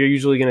 right? Like you're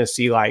usually going to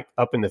see like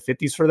up in the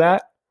 50s for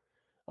that.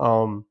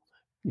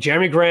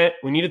 Jeremy Grant,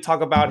 we need to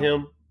talk about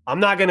him. I'm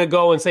not going to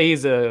go and say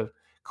he's a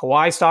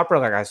Kawhi stopper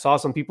like I saw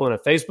some people in a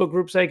Facebook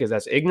group say because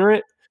that's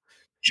ignorant.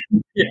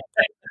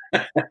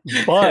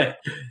 but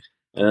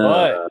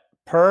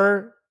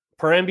per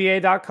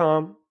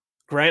NBA.com,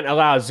 Grant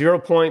allowed 0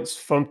 points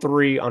from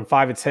 3 on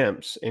 5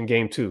 attempts in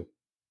game 2.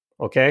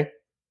 Okay,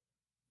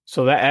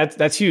 so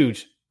that's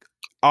huge.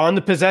 On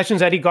the possessions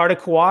that he guarded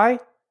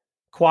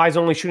Kawhi's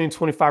only shooting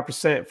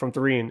 25% from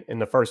 3 in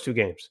the first 2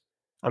 games.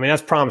 I mean,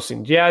 that's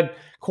promising. Yeah,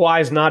 Kawhi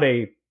is not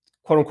a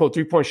quote-unquote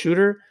three-point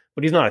shooter,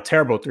 but he's not a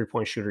terrible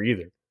three-point shooter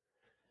either.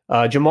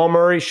 Jamal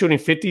Murray shooting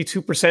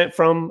 52%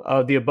 from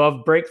the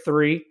above break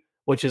 3,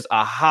 which is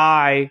a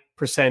high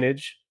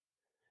percentage,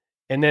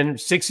 and then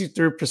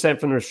 63%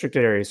 from the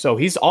restricted area. So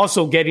he's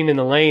also getting in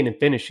the lane and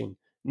finishing.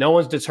 No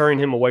one's deterring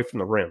him away from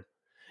the rim.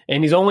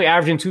 And he's only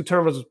averaging 2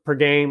 turnovers per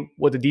game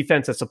with a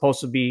defense that's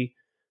supposed to be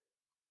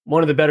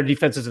one of the better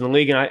defenses in the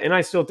league. And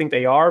I still think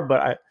they are,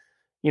 but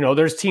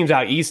there's teams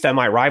out east that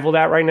might rival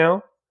that right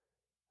now.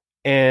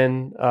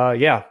 And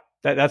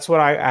that's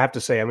what I have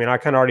to say. I mean, I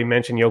kind of already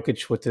mentioned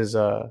Jokic with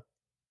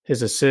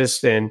his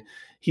assist, and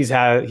he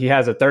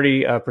has a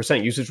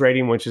 30% usage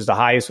rating, which is the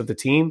highest of the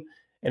team.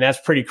 And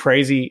that's pretty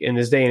crazy in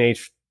this day and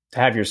age to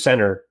have your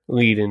center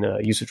lead in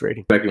usage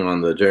rating. Backing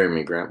on the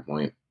Jeremy Grant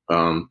point,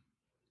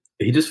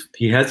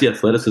 he has the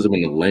athleticism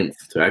and the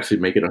length to actually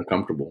make it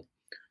uncomfortable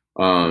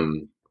for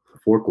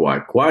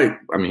Kawhi. Kawhi,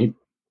 I mean,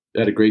 he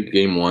had a great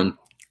game 1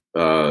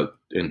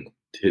 in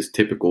his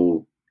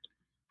typical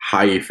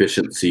high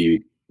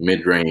efficiency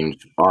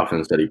mid-range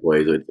offense that he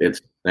plays.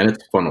 It's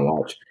fun to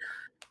watch.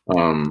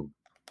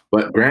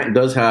 But Grant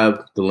does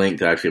have the length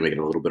to actually make it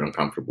a little bit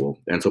uncomfortable.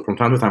 And so from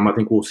time to time, I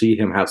think we'll see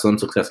him have some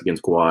success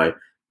against Kawhi.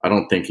 I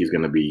don't think he's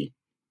going to be,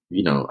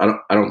 I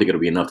don't think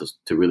it'll be enough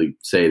to really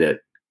say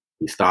that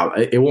he stopped.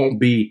 It won't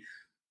be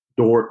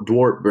Dort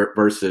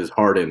versus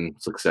Harden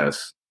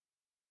success.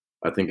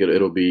 I think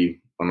it'll be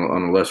on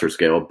a lesser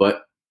scale,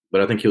 but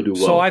I think he'll do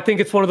well. So I think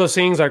it's one of those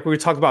things like we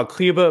talked about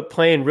Kleba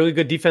playing really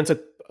good defense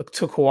to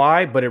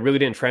Kawhi, but it really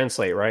didn't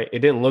translate, right? It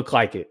didn't look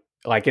like it,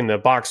 like in the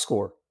box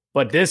score.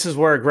 But this is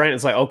where Grant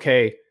is like,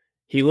 okay,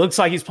 he looks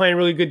like he's playing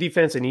really good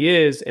defense, and he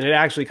is, and it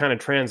actually kind of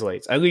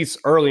translates, at least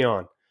early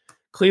on.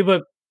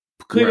 Kleba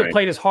right.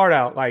 Played his heart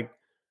out. Like,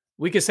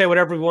 we could say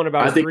whatever we want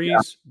about his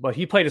threes, but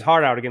he played his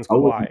heart out against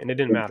Kawhi, and it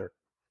didn't matter.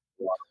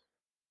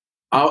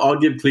 I'll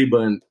give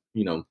Kleba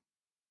an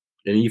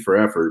E for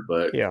effort,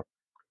 but yeah,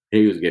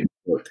 he was getting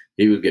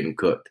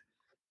cooked.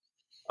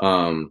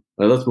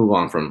 Let's move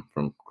on from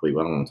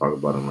Kleba. I don't want to talk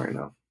about him right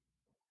now.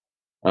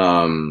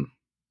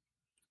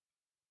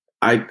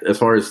 As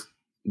far as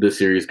this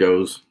series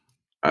goes,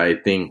 I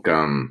think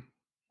the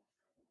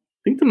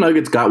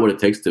Nuggets got what it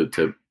takes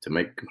to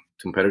make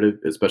competitive,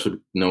 especially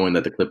knowing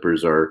that the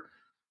Clippers are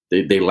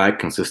they lack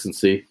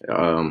consistency,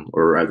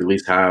 or at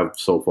least have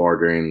so far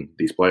during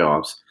these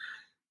playoffs.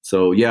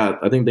 So yeah,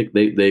 I think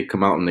they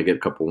come out and they get a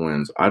couple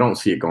wins. I don't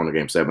see it going to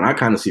Game 7. I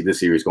kind of see this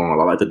series going a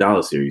lot like the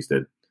Dallas series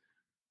did.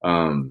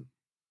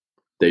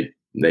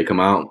 They come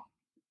out,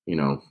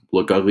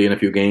 look ugly in a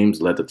few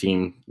games, let the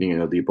team,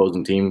 the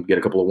opposing team get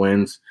a couple of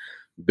wins,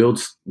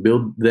 build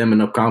them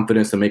enough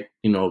confidence to make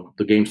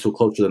the games still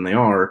closer than they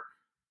are.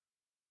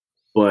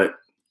 But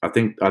I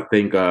think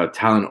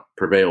talent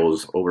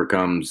prevails,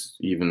 overcomes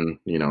even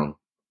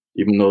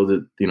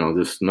though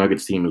this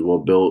Nuggets team is well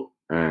built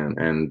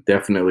and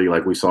definitely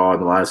like we saw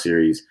in the last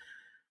series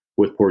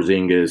with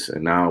Porzingis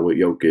and now with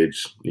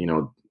Jokic,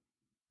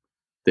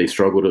 they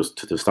struggle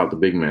to stop the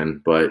big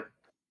men. But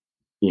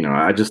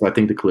I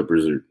think the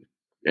Clippers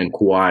and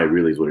Kawhi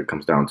really is what it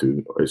comes down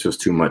to. It's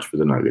just too much for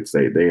the Nuggets.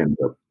 They end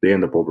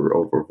up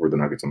over for the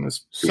Nuggets on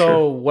this. So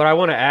sure. What I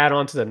want to add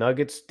on to the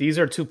Nuggets, these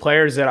are two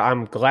players that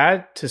I'm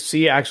glad to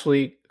see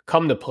actually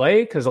come to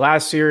play, because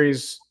last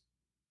series,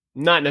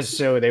 not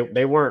necessarily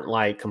they weren't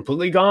like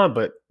completely gone,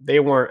 but they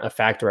weren't a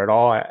factor at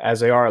all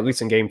as they are, at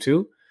least in Game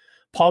 2.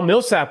 Paul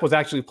Millsap was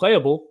actually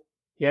playable.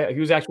 Yeah,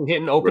 he was actually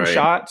hitting open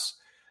shots.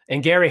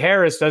 And Gary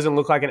Harris doesn't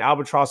look like an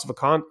albatross of a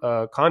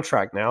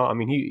contract now. I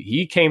mean,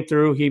 he came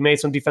through. He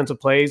made some defensive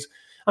plays.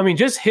 I mean,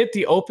 just hit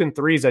the open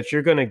threes that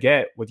you're going to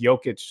get with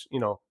Jokic, He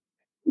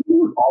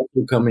was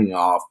also coming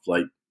off,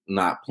 like,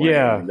 not playing.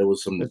 Yeah, I mean, there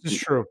was some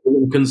true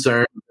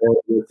concern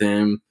with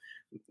him.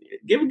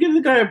 Give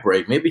the guy a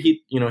break. Maybe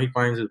he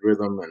finds his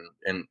rhythm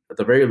and at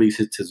the very least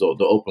hits the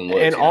open looks.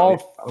 In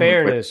all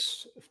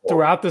fairness,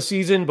 throughout the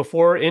season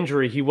before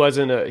injury,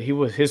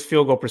 his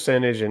field goal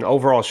percentage and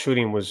overall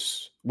shooting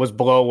was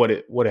below what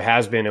it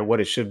has been and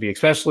what it should be,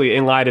 especially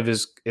in light of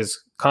his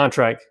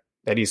contract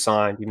that he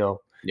signed. Yeah.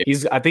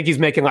 I think he's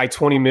making like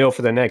 $20 million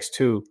for the next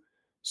 2.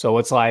 So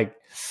it's like,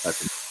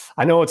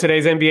 I know in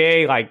today's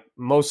NBA, like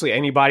mostly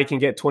anybody can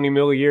get $20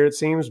 million a year, it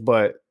seems,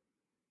 but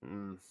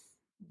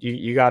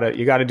you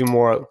gotta do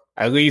more.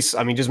 At least,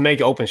 I mean, just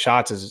make open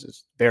shots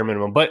is bare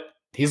minimum. But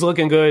he's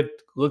looking good,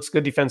 looks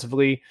good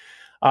defensively.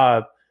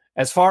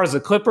 As far as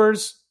the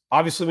Clippers,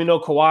 obviously we know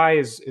Kawhi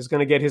is going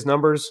to get his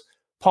numbers.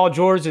 Paul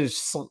George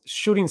is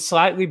shooting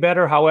slightly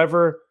better.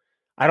 However,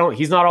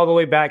 he's not all the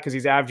way back because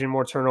he's averaging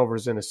more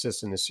turnovers than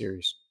assists in this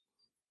series.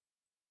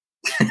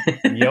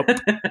 Yep.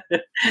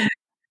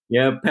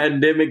 Yeah,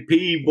 pandemic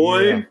P,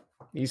 boy. Yeah.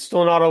 He's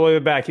still not all the way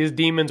back. His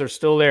demons are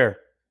still there.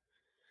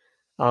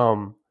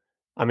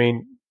 I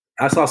mean,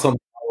 I saw something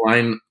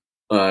online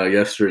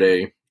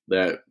yesterday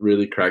that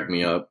really cracked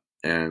me up,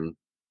 and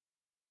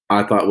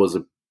I thought was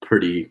a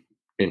pretty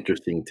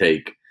interesting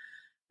take.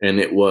 And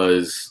it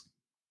was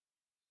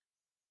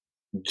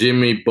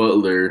Jimmy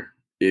Butler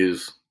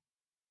is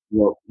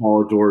what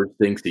Paul George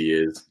thinks he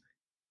is.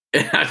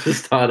 And I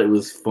just thought it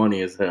was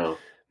funny as hell.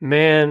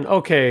 Man,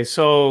 okay,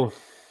 so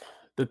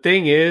the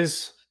thing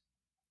is,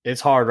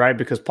 it's hard, right?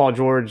 Because Paul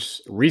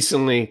George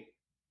recently,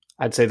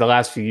 I'd say the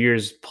last few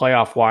years,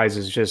 playoff-wise,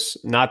 is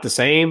just not the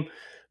same.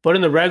 But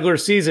in the regular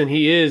season,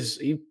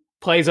 he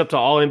plays up to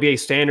all NBA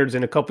standards.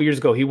 And a couple years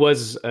ago, he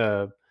was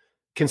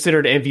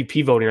considered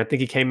MVP voting. I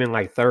think he came in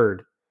like 3rd.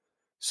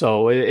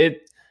 So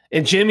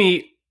and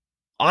Jimmy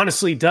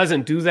honestly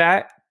doesn't do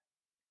that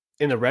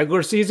in the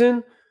regular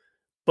season.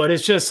 But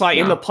it's just like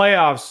in the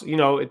playoffs,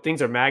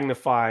 things are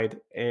magnified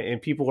and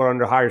people are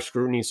under higher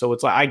scrutiny. So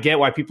it's like, I get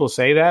why people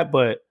say that,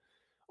 but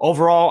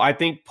overall, I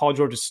think Paul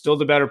George is still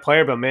the better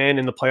player, but man,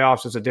 in the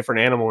playoffs, it's a different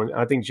animal. And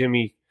I think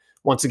Jimmy,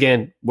 once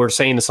again, we're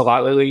saying this a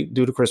lot lately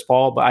due to Chris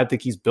Paul, but I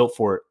think he's built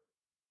for it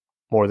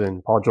more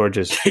than Paul George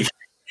is.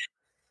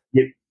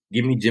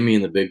 Give me Jimmy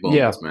in the big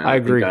moments, man. I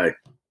agree.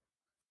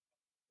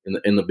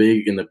 In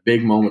the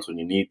big moments when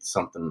you need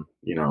something,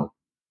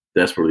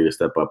 desperately to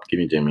step up, give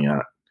me Jimmy.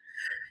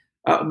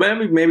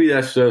 Maybe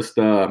that's just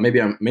maybe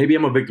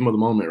I'm a victim of the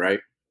moment, right?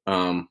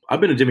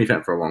 I've been a Jimmy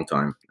fan for a long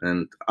time,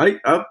 and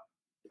I've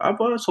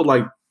also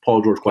liked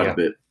Paul George quite a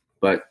bit,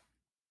 but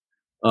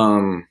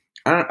I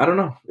don't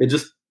know. It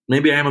just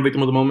maybe I am a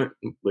victim of the moment.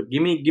 But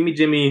give me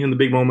Jimmy in the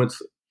big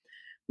moments.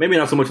 Maybe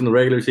not so much in the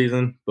regular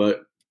season,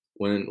 but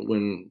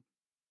when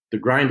the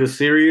grind is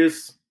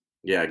serious,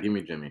 yeah, give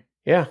me Jimmy.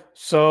 Yeah.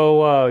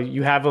 So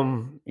you have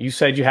them. You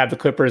said you have the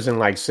Clippers in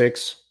like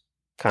 6,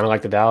 kind of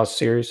like the Dallas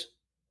series.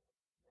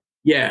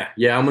 Yeah,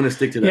 I'm gonna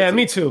stick to that. Yeah,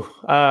 me too.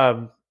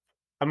 I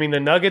mean,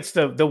 the Nuggets.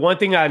 The one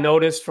thing I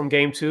noticed from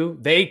Game 2,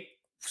 they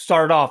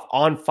started off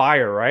on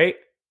fire, right?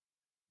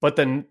 But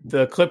then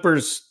the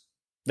Clippers,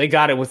 they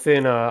got it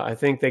within. I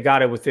think they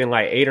got it within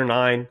like 8 or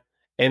 9,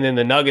 and then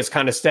the Nuggets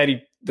kind of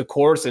steadied the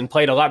course and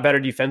played a lot better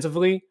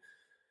defensively.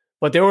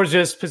 But there was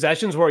just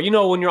possessions where,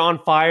 when you're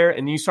on fire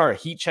and you start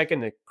heat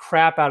checking the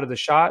crap out of the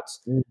shots,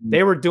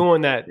 they were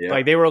doing that. Yeah.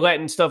 Like they were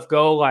letting stuff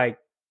go like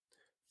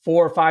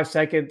 4 or 5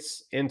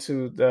 seconds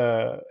into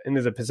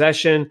the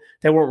possession.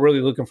 They weren't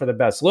really looking for the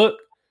best look.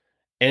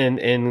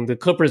 And the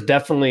Clippers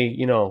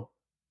definitely,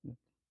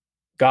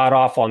 got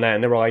off on that.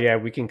 And they were like, yeah,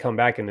 we can come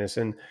back in this.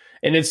 And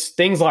it's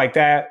things like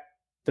that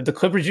the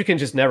Clippers, you can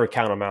just never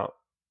count them out.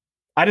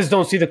 I just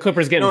don't see the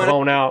Clippers getting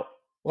blown out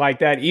like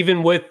that.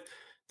 Even with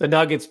the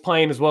Nuggets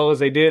playing as well as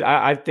they did,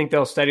 I think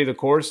they'll steady the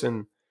course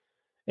and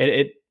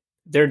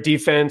their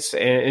defense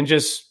and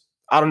just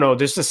I don't know,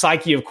 just the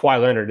psyche of Kawhi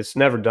Leonard. It's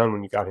never done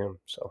when you got him.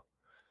 So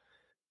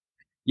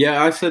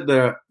Yeah, I said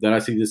that I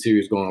see this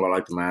series going a lot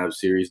like the Mavs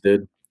series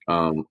did.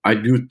 I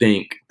do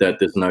think that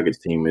this Nuggets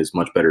team is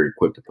much better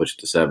equipped to push it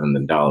to 7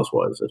 than Dallas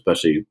was,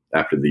 especially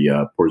after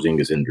the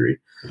Porzingis injury.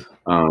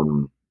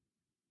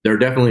 They're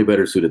definitely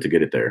better suited to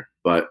get it there,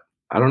 but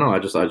I don't know. I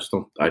just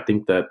don't. I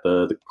think that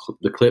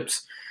the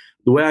Clips,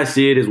 the way I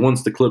see it is,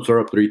 once the Clips are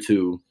up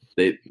 3-2,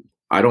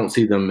 I don't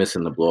see them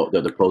missing the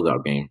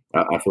closeout game.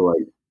 I feel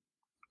like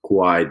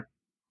Kawhi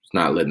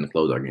not letting the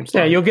closeout game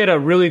start. Yeah, you'll get a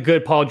really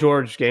good Paul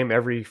George game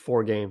every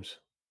 4 games.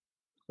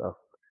 So,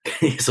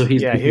 so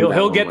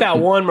he'll get that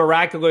one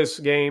miraculous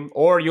game,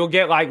 or you'll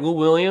get like Lou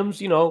Williams,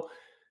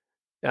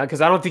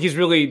 because I don't think he's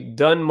really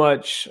done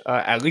much.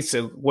 At least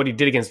what he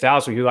did against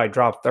Dallas, where he like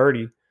dropped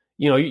 30.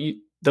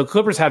 The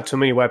Clippers have too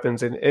many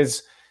weapons, and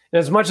as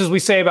much as we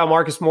say about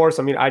Marcus Morris,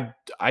 I mean,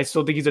 I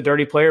still think he's a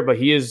dirty player, but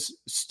he is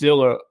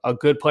still a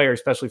good player,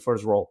 especially for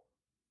his role.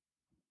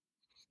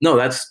 No,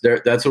 that's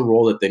a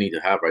role that they need to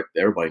have, right?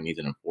 Everybody needs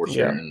an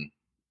enforcer, and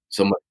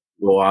somebody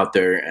go out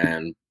there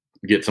and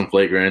get some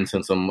flagrants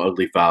and some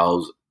ugly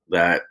fouls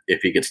that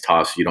if he gets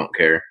tossed, you don't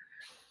care.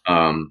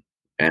 And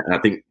I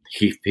think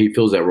he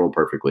fills that role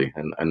perfectly,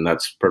 and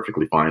that's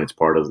perfectly fine. It's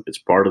part of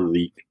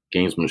the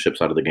gamesmanship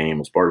side of the game.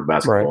 It's part of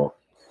basketball.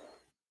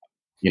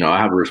 Right. I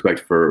have a respect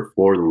for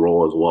the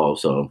role as well.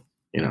 So,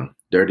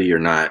 dirty or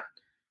not,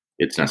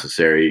 it's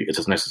necessary. It's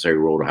a necessary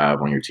role to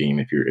have on your team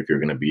if you're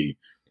going to be,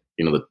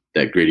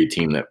 that gritty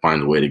team that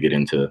finds a way to get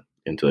into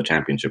a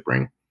championship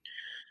ring.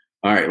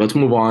 All right, let's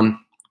move on.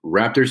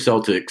 Raptors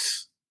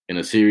Celtics in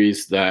a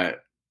series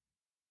that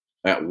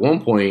at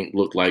one point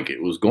looked like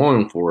it was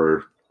going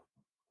for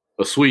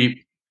a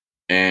sweep,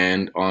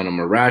 and on a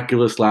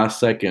miraculous last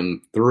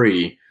second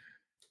 3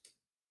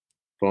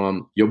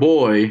 from your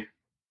boy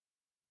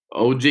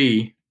OG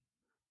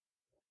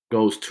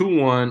goes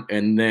 2-1,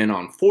 and then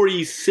on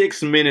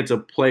 46 minutes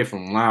of play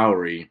from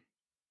Lowry,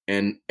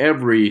 and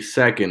every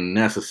second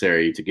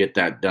necessary to get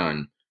that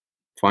done,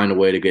 find a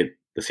way to get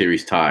the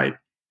series tied.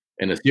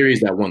 And a series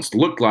that once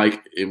looked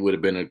like it would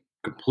have been a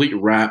complete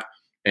wrap,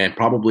 and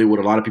probably what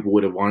a lot of people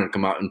would have wanted to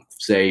come out and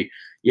say,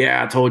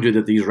 yeah, I told you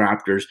that these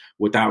Raptors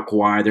without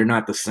Kawhi, they're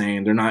not the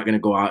same. They're not going to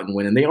go out and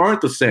win. And they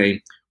aren't the same,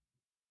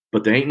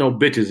 but they ain't no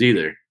bitches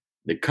either.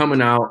 They're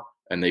coming out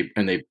and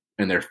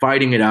they're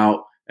fighting it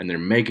out, and they're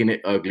making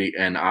it ugly.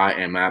 And I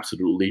am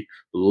absolutely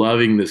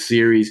loving the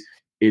series.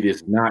 It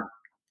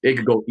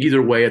could go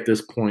either way at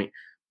this point.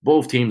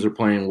 Both teams are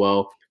playing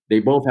well. They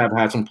both have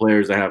had some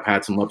players that have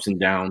had some ups and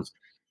downs.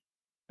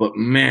 But,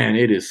 man,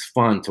 it is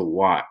fun to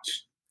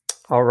watch.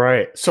 All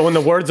right. So in the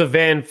words of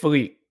Van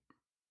Fleet,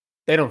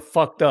 they done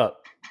fucked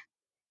up.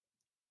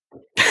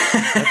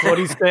 That's what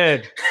he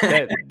said.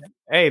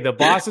 Hey, the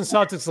Boston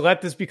Celtics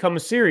let this become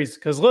a series.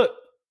 Because, look,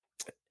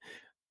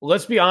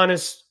 let's be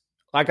honest.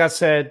 Like I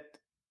said,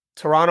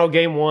 Toronto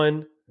game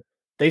 1,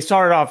 they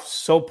started off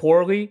so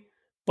poorly,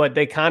 but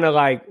they kind of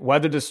like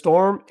weathered the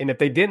storm. And if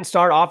they didn't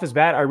start off as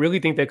bad, I really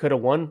think they could have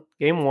won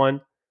game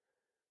 1.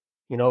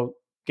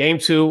 Game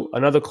 2,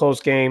 another close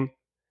game.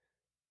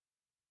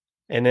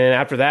 And then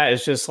after that,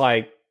 it's just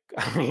like,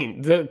 I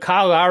mean, the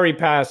Kyle Lowry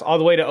pass all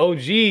the way to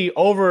OG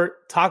over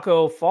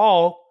Taco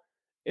Fall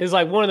is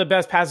like one of the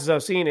best passes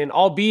I've seen. And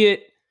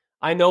albeit,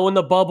 I know in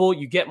the bubble,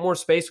 you get more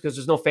space because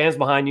there's no fans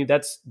behind you.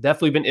 That's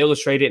definitely been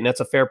illustrated, and that's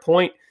a fair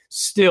point.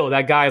 Still,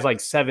 that guy is like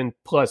 7+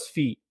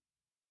 feet.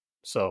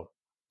 So,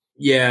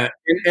 yeah.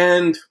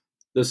 And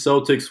the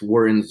Celtics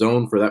were in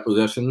zone for that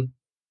possession,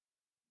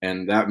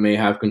 and that may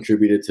have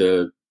contributed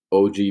to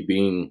OG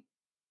being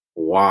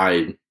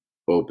wide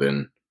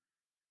open.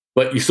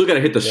 But you still got to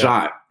hit the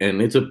shot,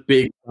 and it's a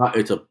big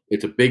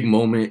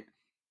moment.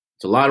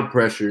 It's a lot of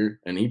pressure,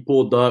 and he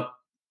pulled up,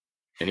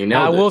 and he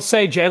nailed it. I will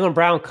say Jaylen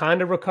Brown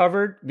kind of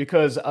recovered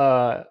because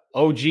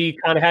OG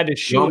kind of had to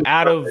shoot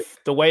out of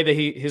the way that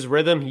his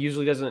rhythm. He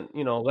usually doesn't,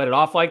 let it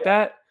off like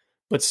that.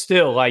 But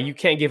still, like, you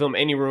can't give him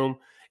any room.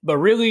 But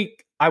really,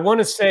 I want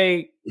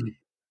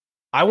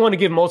to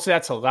give most of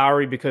that to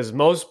Lowry because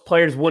most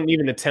players wouldn't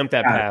even attempt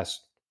that pass.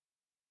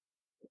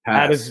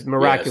 That is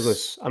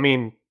miraculous. Yes. I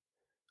mean,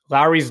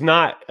 Lowry's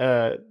not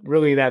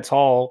really that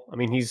tall. I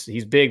mean,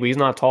 he's big, but he's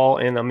not tall.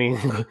 And I mean,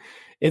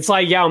 it's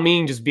like Yao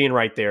Ming just being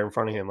right there in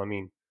front of him. I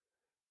mean,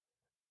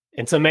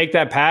 and to make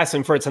that pass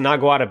and for it to not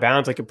go out of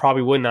bounds, like it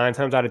probably would 9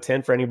 times out of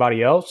 10 for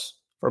anybody else,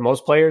 for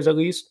most players at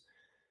least.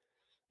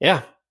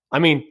 Yeah, I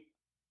mean,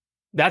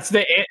 that's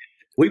the.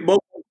 We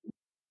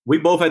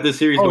both had this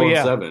series going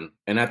 7,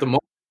 and at the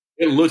moment,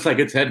 it looks like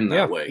it's heading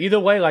that way.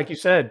 Either way, like you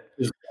said,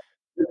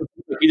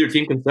 either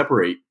team can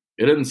separate.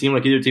 It doesn't seem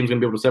like either team's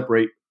going to be able to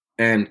separate.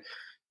 And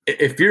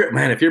if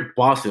you're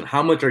Boston,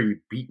 how much are you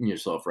beating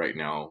yourself right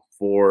now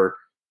for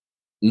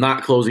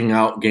not closing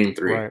out game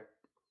 3? Right.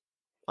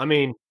 I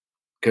mean,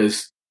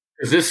 because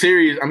this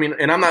series, I mean,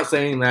 and I'm not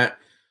saying that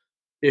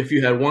if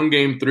you had won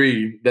game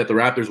 3 that the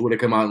Raptors would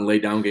have come out and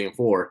laid down game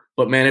 4.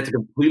 But man, it's a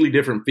completely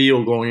different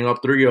feel going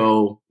up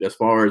 3-0 as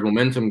far as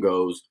momentum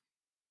goes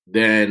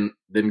than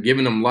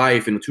giving them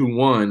life in a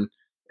 2-1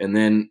 and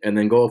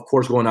then go, of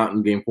course, going out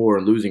in game 4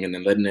 and losing and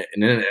then letting it,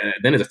 and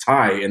then it's a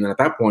tie, and then at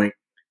that point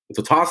it's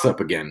a toss up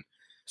again.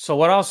 So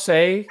what I'll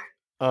say,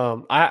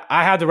 I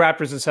had the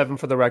Raptors in 7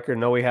 for the record.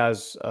 Noe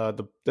has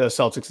the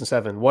Celtics in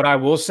 7. What I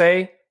will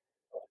say,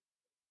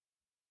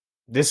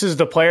 this is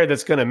the player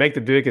that's going to make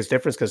the biggest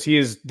difference because he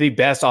is the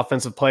best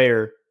offensive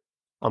player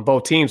on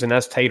both teams, and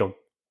that's Tatum.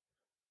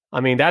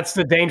 I mean, that's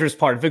the dangerous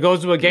part. If it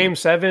goes to a game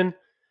 7,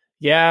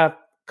 yeah,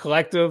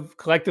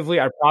 collectively,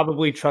 I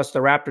probably trust the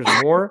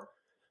Raptors more.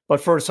 But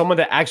for someone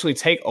to actually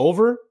take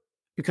over,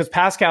 because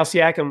Pascal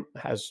Siakam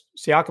has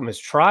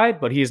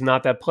tried, but he is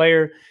not that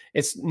player.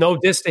 It's no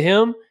diss to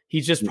him.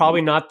 He's just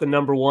probably not the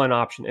number one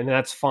option, and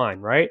that's fine,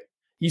 right?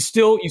 You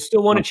still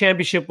won a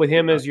championship with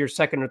him as your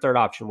second or third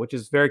option, which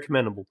is very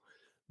commendable.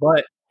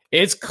 But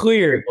it's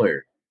clear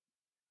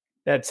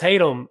that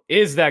Tatum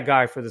is that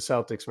guy for the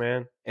Celtics,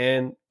 man.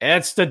 And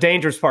that's the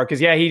dangerous part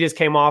because, yeah, he just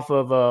came off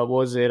of,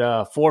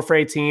 4 for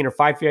 18 or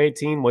 5 for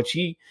 18, which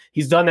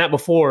he's done that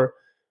before,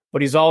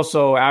 but he's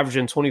also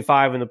averaging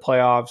 25 in the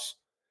playoffs,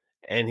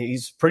 and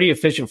he's pretty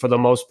efficient for the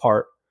most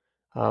part.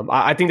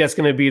 I think that's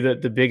going to be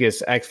the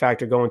biggest X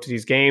factor going to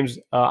these games.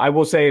 I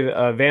will say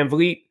Van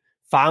Vliet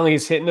finally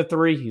is hitting the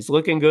 3. He's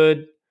looking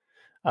good.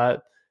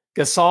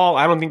 Gasol,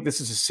 I don't think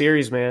this is a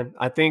series, man.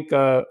 I think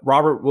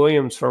Robert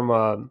Williams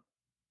from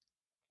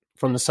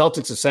the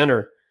Celtics, the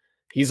center,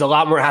 he's a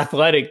lot more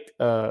athletic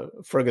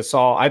for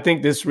Gasol. I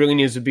think this really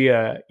needs to be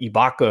a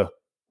Ibaka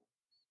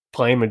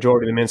playing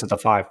majority of the minutes at the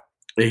 5.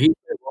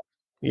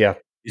 Yeah,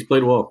 he's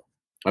played well.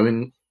 I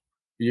mean,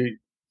 you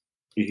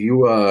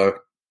may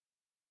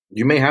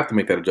have to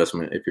make that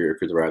adjustment if you're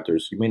the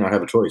Raptors. You may not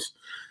have a choice.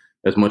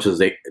 As much as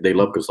they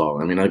love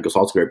Gasol, I mean,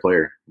 Gasol's a great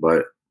player,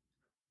 but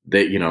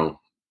they,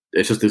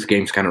 it's just this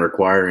game's kind of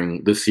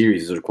this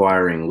series is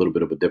requiring a little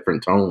bit of a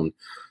different tone.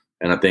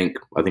 And I think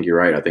you're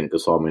right. I think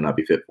Gasol may not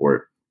be fit for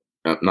it.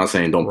 I'm not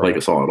saying don't play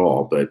Gasol at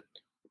all, but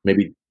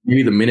maybe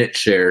the minute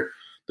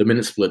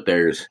split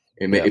there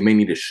it may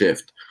need a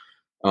shift.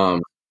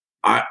 I'm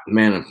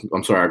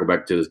sorry. I go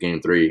back to this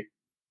game 3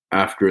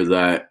 after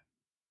that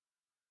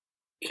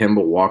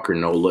Kemba Walker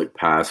no look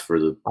pass for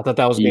the I thought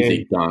that was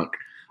easy dunk.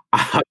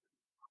 I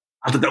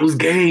thought that was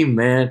game,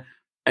 man,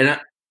 and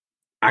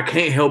I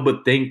can't help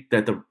but think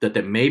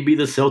that maybe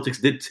the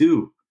Celtics did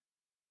too.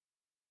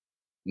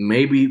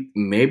 Maybe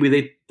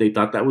they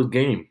thought that was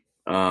game.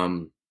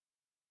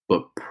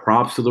 But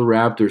props to the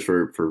Raptors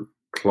for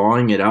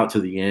clawing it out to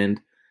the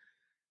end.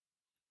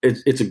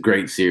 It's a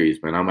great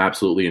series, man. I'm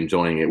absolutely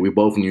enjoying it. We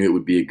both knew it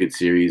would be a good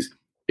series.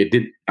 It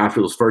did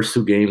after those first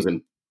 2 games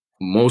and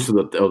most of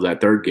that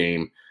third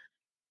game.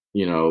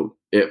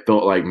 It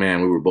felt like,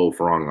 man, we were both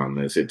wrong on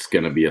this. It's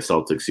going to be a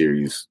Celtics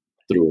series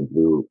through and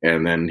through.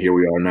 And then here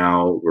we are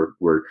now.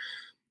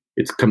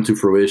 It's come to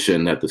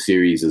fruition that the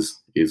series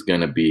is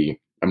going to be.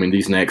 I mean,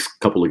 these next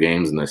couple of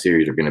games in the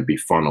series are going to be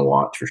fun to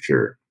watch for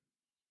sure.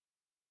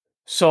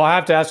 So I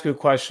have to ask you a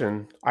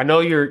question. I know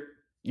you're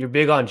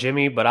big on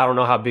Jimmy, but I don't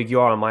know how big you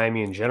are on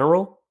Miami in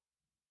general.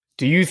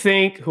 Do you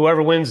think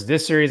whoever wins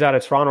this series out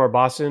of Toronto or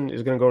Boston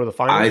is going to go to the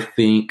finals? I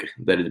think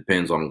that it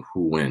depends on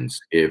who wins.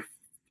 If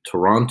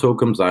Toronto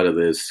comes out of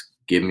this,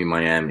 give me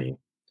Miami.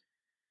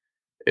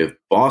 If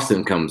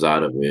Boston comes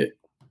out of it,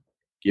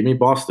 give me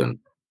Boston.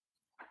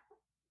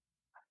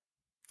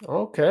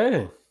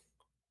 Okay.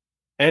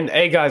 And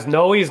hey, guys,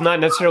 no, he's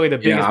not necessarily the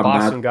biggest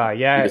Boston guy.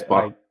 Yeah,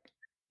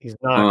 he's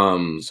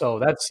not. So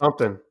that's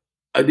something.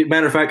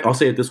 Matter of fact, I'll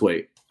say it this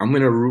way: I'm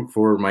going to root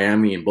for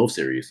Miami in both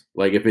series.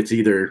 Like if it's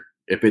either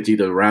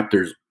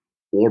Raptors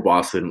or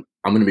Boston,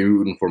 I'm going to be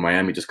rooting for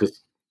Miami just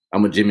because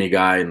I'm a Jimmy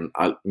guy and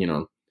I'm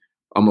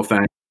a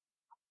fan.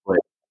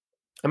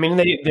 I mean,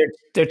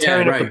 they're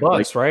tearing up the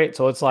Bucks, right?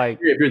 So it's like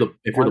if you're the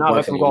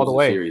Bucks and you lose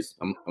the series,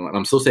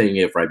 I'm still saying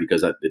if, right,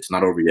 because it's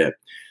not over yet.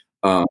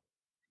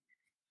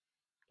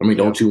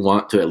 Don't you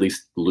want to at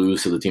least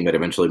lose to the team that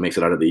eventually makes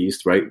it out of the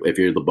East, right? If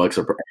you're the Bucks,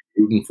 are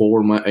rooting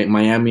for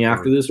Miami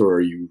after this, or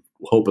are you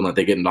hoping that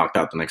they get knocked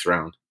out the next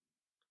round?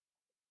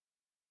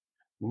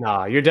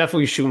 Nah, you're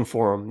definitely shooting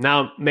for them.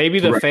 Now, maybe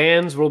the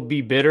fans will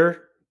be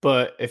bitter,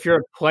 but if you're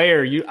a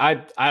player,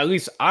 I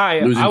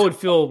would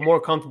feel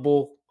more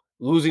comfortable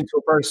losing to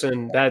a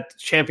person that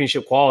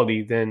championship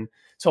quality than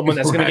someone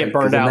that's going to get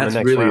burned out in the next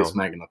round. That's really a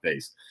smack in the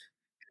face.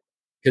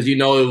 Because it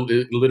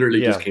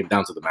literally just came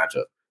down to the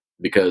matchup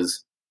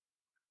because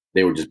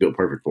they were just built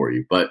perfect for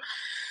you. But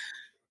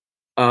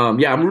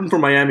I'm rooting for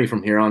Miami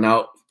from here on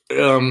out.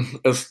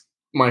 It's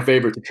my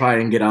favorite to try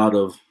and get out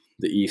of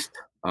the East.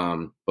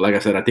 But like I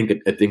said, I think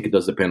it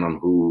does depend on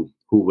who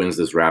wins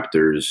this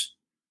Raptors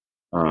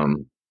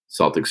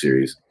Celtics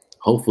series.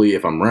 Hopefully,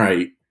 if I'm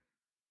right,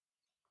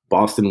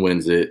 Boston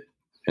wins it.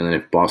 And then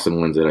if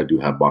Boston wins it, I do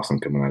have Boston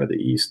coming out of the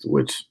East,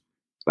 which,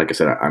 like I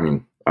said,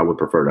 I would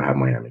prefer to have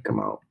Miami come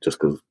out just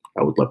because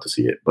I would love to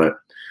see it. But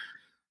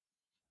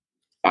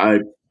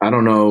I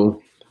don't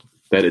know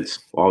that it's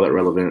all that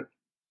relevant.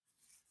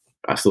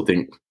 I still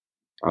think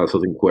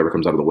whoever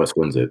comes out of the West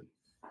wins it.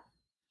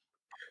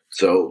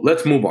 So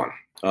let's move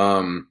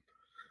on.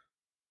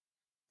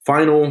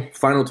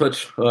 Final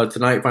touch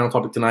tonight. Final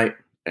topic tonight,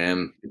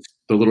 and it's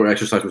the little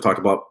exercise we talked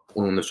about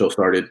when the show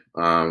started.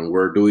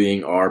 We're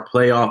doing our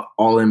playoff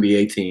All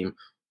NBA team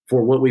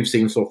for what we've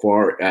seen so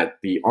far at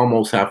the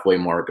almost halfway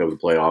mark of the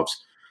playoffs,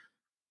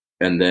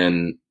 and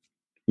then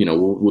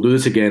we'll do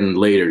this again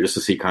later just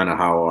to see kind of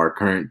how our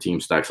current team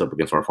stacks up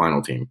against our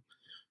final team.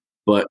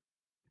 But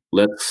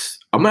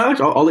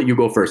I'll let you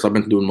go first. I've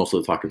been doing most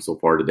of the talking so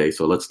far today,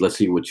 so let's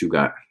see what you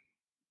got.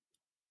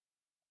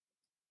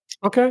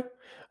 Okay.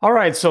 All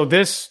right. So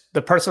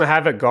the person I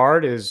have at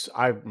guard is,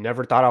 I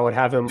never thought I would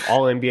have him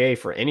All NBA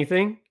for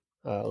anything,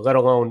 let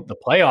alone the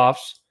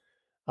playoffs.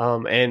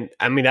 And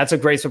I mean, that's a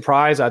great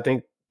surprise. I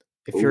think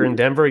if you're in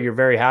Denver, you're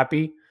very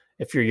happy.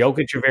 If you're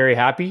Jokic, you're very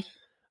happy.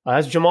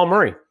 That's Jamal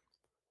Murray.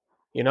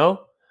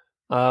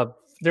 There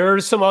are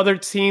some other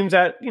teams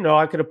that,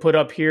 I could have put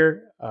up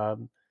here.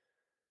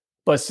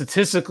 But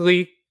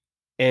statistically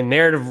and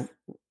narrative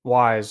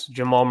wise,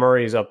 Jamal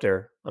Murray is up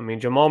there. I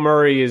mean, Jamal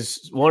Murray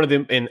is one of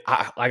them. And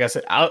like I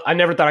said, I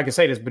never thought I could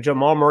say this, but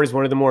Jamal Murray is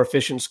one of the more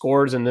efficient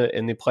scorers in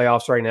the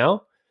playoffs right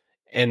now.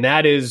 And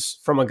that is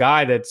from a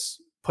guy that's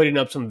putting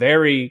up some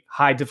very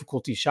high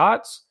difficulty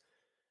shots.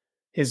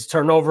 His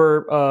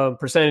turnover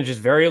percentage is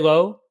very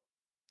low.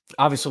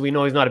 Obviously, we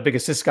know he's not a big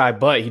assist guy,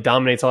 but he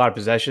dominates a lot of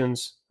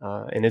possessions.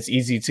 And it's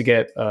easy to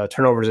get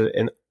turnovers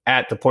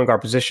at the point guard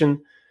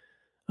position.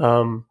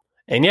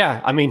 And yeah,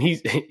 I mean,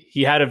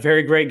 he had a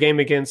very great game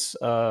against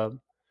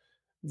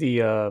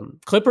the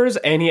Clippers,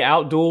 and he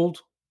outdueled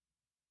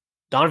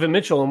Donovan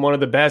Mitchell in one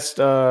of the best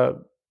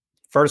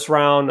first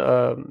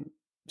round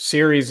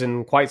series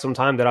in quite some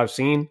time that I've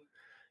seen,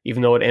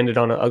 even though it ended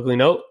on an ugly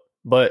note.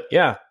 But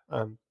yeah,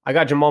 I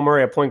got Jamal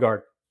Murray at point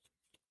guard.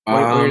 What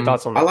are your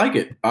thoughts on that? I like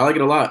it. I like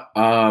it a lot.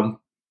 I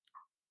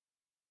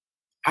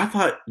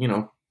thought,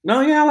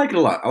 I like it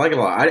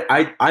a lot.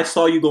 I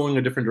saw you going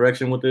a different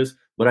direction with this,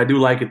 but I do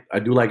like it. I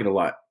do like it a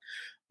lot.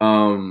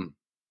 Who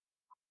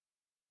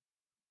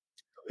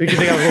do you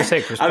think I was going to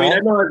say, Chris Paul? I mean,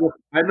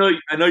 I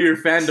know your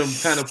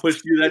fandom kind of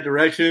pushed you that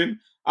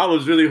direction. I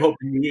was really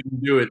hoping you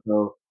wouldn't do it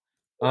though.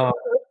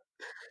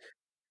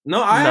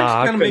 No, I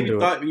actually kind of maybe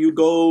thought you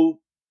go,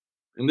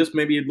 and this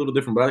may be a little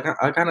different, but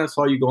I kind of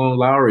saw you going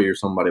Lowry or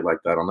somebody like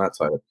that on that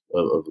side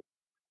of.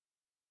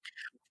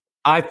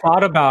 I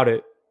thought about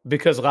it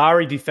because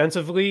Lowry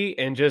defensively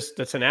and just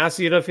the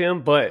tenacity of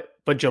him, but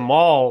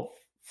Jamal,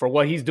 for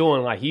what he's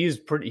doing, like he's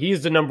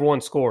the number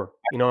one scorer.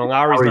 And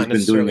Lowry's not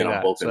necessarily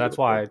that. So that's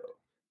why.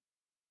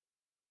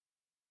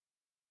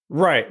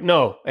 Right.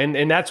 No.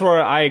 And that's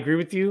where I agree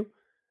with you.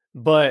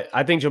 But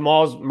I think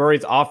Jamal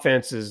Murray's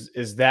offense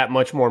is that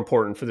much more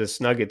important for this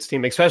Nuggets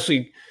team,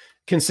 especially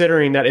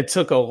considering that it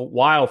took a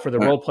while for the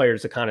role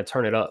players to kind of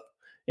turn it up.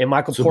 And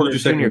Michael Porter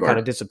Jr. kind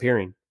of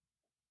disappearing.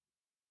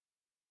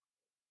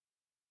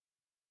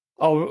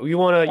 Oh, you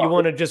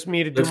want to just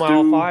me to do my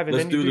all five, and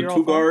let's then you do the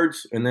two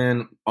guards, and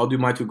then I'll do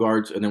my two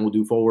guards, and then we'll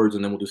do forwards,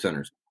 and then we'll do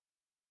centers.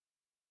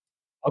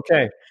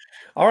 Okay.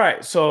 All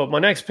right. So my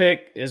next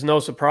pick is no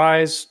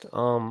surprise.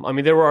 I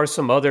mean, there are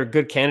some other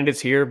good candidates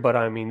here, but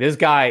I mean, this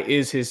guy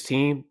is his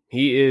team.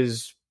 He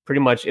is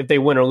pretty much, if they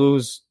win or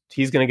lose,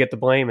 he's going to get the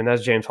blame, and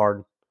that's James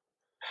Harden.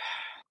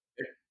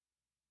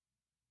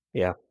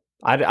 Yeah.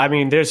 I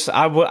mean,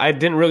 I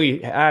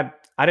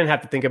didn't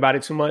have to think about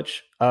it too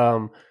much.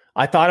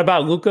 I thought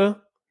about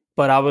Luka,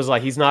 but I was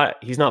like, he's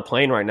not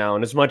playing right now.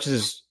 And as much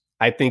as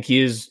I think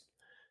he is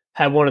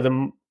had one of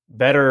the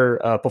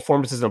better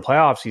performances in the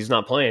playoffs, he's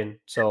not playing.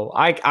 So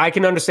I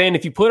can understand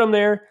if you put him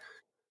there,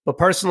 but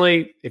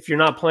personally, if you're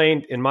not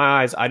playing, in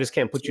my eyes, I just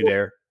can't put you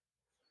there.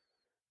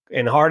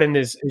 And Harden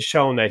is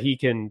shown that he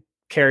can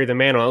carry the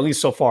mantle, at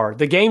least so far.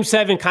 The Game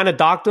 7 kind of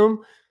docked him,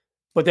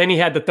 but then he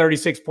had the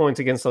 36 points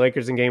against the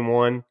Lakers in Game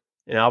 1,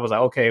 and I was like,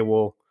 okay,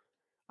 well,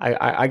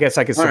 I guess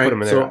I could still put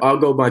him in there. So I'll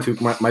go my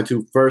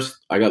two first.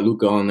 I got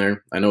Luka on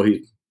there. I know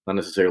he's not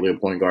necessarily a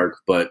point guard,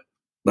 but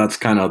that's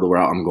kind of the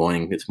route I'm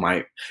going. It's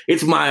my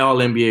all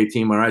NBA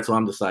team. All right, so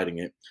I'm deciding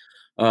it.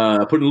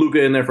 Putting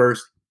Luka in there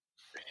first.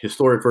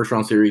 Historic first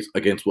round series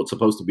against what's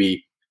supposed to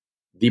be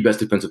the best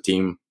defensive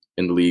team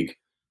in the league.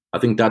 I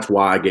think that's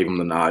why I gave him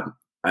the nod.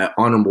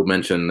 Honorable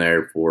mention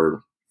there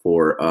for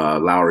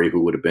Lowry,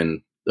 who would have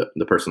been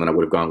the person that I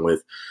would have gone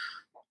with.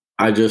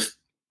 I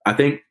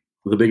think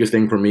the biggest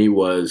thing for me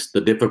was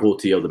the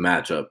difficulty of the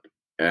matchup,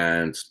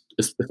 and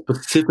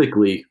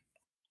specifically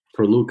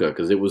for Luka,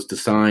 because it was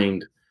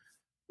designed,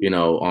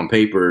 on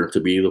paper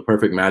to be the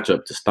perfect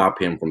matchup to stop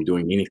him from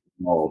doing anything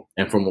at all.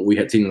 And from what we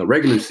had seen in the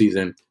regular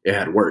season, it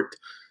had worked.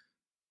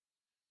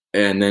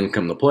 And then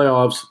come the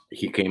playoffs,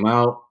 he came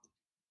out,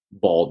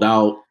 balled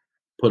out,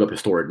 put up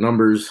historic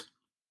numbers.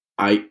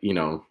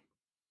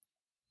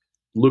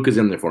 Luka's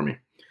in there for me.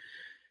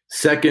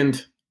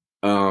 Second,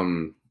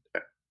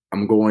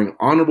 I'm going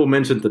honorable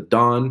mention to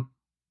Don.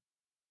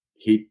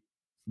 He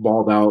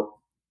balled out.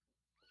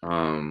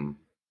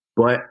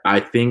 But I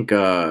think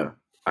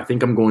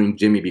I'm going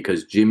Jimmy,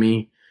 because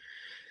Jimmy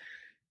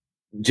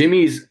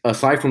Jimmy's,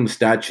 aside from the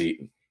stat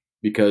sheet,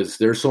 because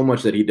there's so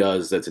much that he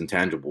does that's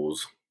intangibles.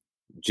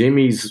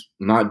 Jimmy's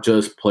not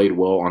just played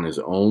well on his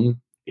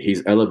own;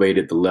 he's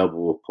elevated the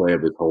level of play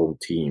of his whole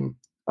team.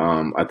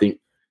 I think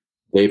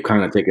they've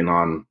kind of taken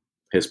on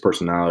his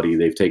personality.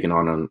 They've taken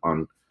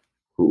on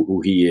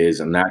who he is,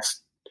 and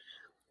that's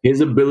his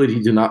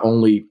ability to not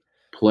only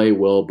play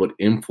well but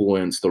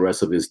influence the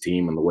rest of his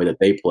team and the way that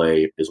they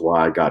play is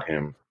why I got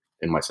him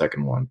in my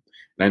second one.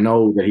 And I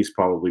know that he's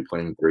probably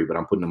playing 3, but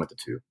I'm putting him at the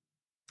 2.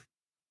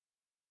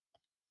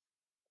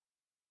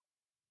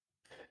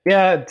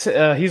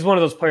 Yeah, he's one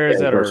of those players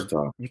Yeah, that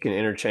versatile. you can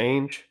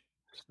interchange.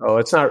 So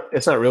it's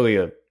not really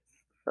a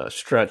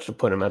stretch to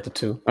put him at the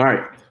 2. All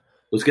right,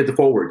 let's get the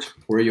forwards.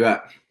 Where are you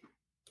at?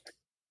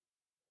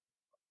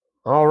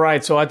 All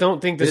right, so I don't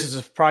think this is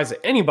a surprise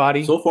to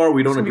anybody. So far,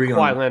 we don't agree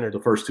on Leonard. the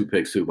first 2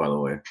 picks too. By the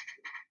way,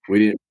 we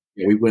didn't.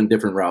 Yeah, we went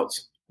different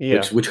routes.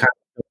 Yeah. Which kind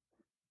of,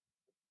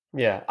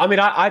 yeah. I mean,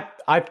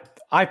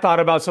 I thought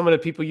about some of the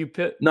people you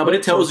picked. No, but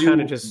it tells you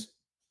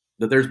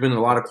that there's been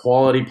a lot of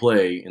quality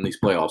play in these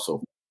playoffs.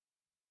 So,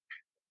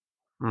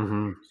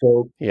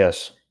 so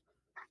yes.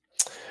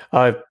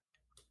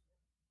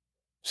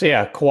 So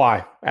yeah,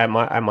 Kawhi at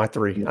my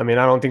 3. I mean,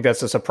 I don't think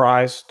that's a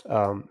surprise.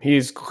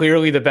 He's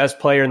clearly the best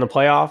player in the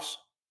playoffs,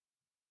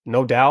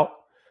 no doubt,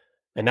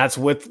 and that's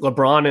with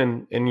LeBron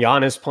and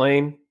Giannis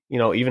playing. You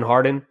know, even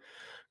Harden.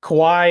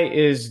 Kawhi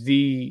is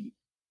the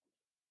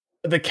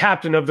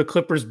captain of the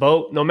Clippers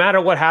boat. No matter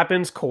what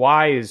happens,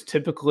 Kawhi is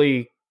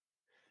typically,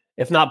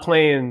 if not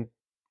playing,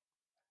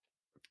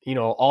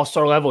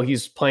 all-star level,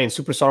 he's playing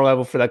superstar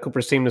level for that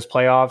Clippers team this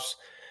playoffs.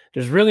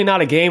 There's really not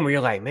a game where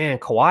you're like, man,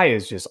 Kawhi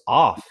is just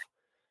off.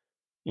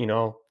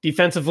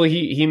 Defensively,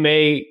 he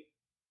may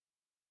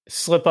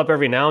slip up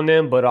every now and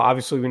then, but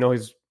obviously we know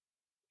he's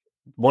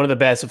one of the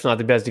best, if not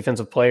the best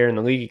defensive player in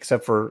the league,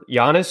 except for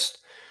Giannis.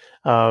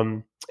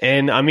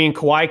 And I mean,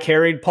 Kawhi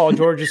carried Paul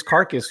George's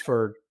carcass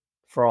for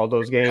all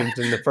those games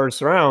in the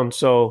first round.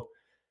 So,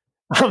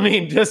 I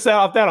mean, just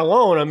off that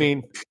alone, I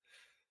mean,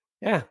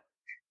 yeah.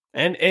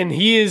 And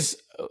he is,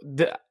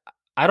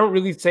 I don't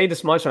really say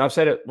this much, and I've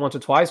said it once or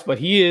twice, but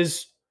he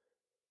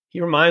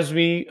reminds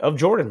me of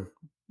Jordan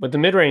with the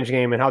mid-range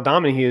game and how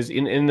dominant he is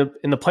in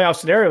the playoff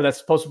scenario. That's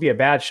supposed to be a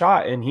bad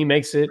shot, and he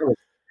makes it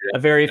a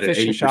very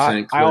efficient shot.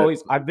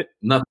 I've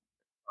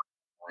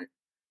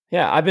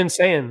been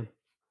saying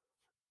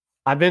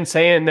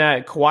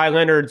that Kawhi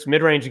Leonard's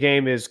mid-range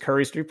game is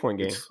Curry's three-point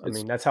game. I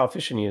mean, that's how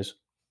efficient he is,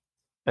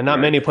 and not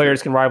many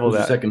players can rival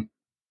that. Second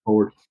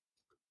forward.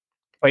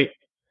 Wait.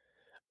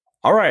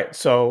 All right,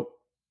 so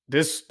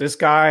this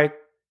guy,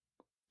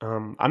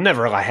 I've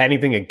never had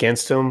anything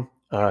against him.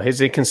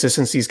 His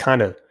inconsistencies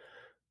kind of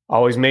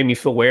always made me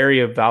feel wary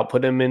about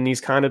putting him in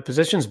these kind of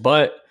positions.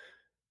 But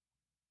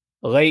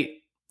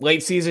late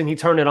season, he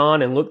turned it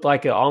on and looked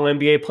like an All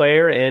NBA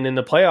player. And in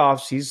the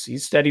playoffs,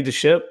 he's steadied the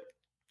ship,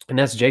 and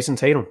that's Jason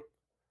Tatum.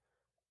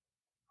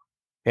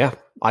 Yeah,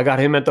 I got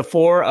him at the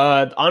 4.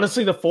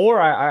 Honestly, the 4,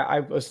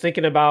 I was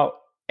thinking about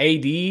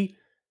AD.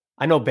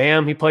 I know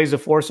Bam, he plays the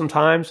 4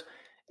 sometimes.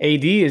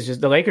 AD is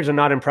just, the Lakers are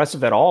not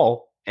impressive at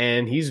all.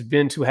 And he's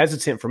been too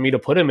hesitant for me to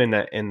put him in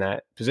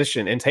that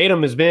position. And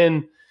Tatum has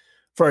been,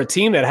 for a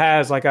team that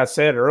has, like I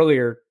said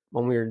earlier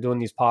when we were doing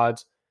these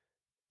pods,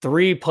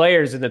 3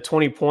 players in the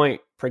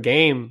 20-point per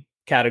game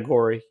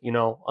category,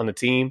 on the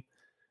team.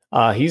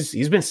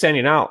 He's been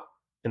standing out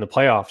in the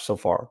playoffs so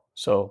far.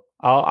 So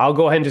I'll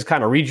go ahead and just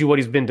kind of read you what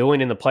he's been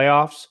doing in the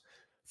playoffs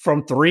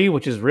from 3,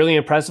 which is really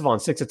impressive on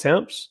 6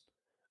 attempts,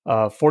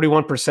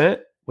 41%.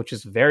 Which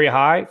is very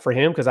high for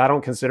him because I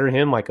don't consider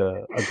him like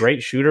a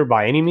great shooter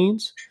by any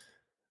means.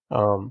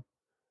 And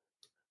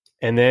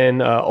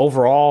then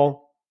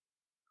overall,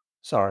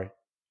 he's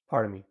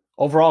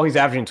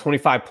averaging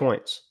 25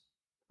 points.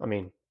 I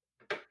mean,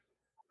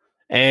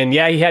 and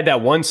yeah, he had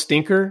that one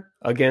stinker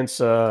against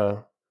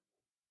the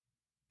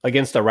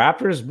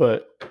Raptors,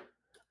 but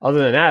other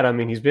than that, I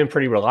mean, he's been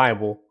pretty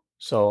reliable.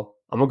 So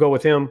I'm gonna go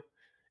with him.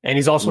 And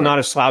he's also not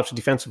a slouch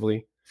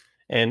defensively.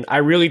 And I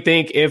really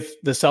think if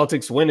the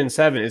Celtics win in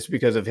 7, it's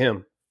because of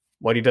him,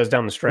 what he does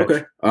down the stretch.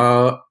 Okay.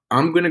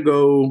 I'm going to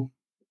go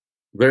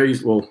very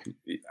well.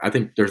 I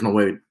think there's no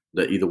way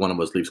that either one of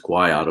us leaves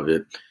Kawhi out of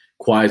it.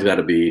 Kawhi's got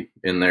to be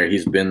in there.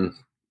 He's been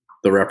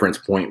the reference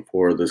point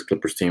for this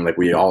Clippers team like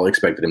we all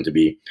expected him to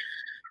be.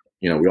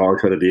 We all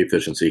expected the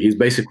efficiency. He's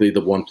basically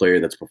the one player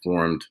that's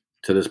performed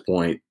to this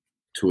point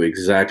to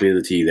exactly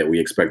the T that we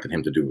expected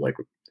him to do. Like,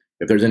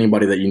 if there's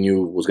anybody that you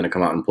knew was going to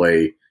come out and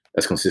play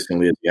as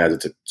consistently as he has,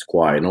 it's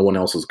Kawhi. No one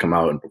else has come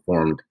out and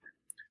performed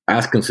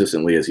as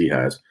consistently as he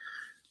has.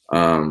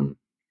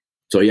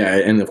 So yeah,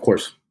 and of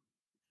course,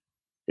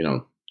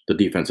 the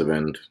defensive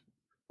end.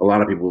 A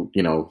lot of people,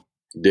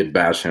 did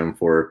bash him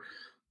for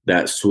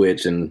that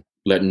switch and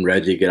letting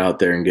Reggie get out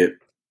there and get,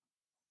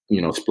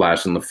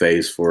 splashed in the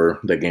face for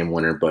the game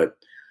winner. But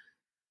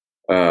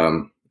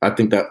I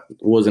think that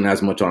wasn't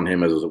as much on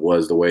him as it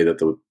was the way that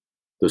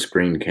the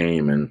screen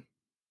came and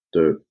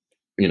the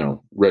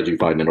Reggie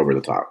fighting it over the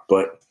top.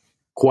 But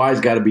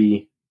Kawhi's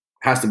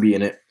has to be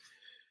in it.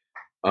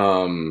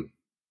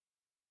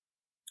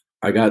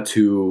 I got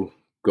to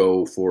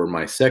go for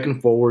my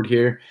second forward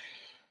here.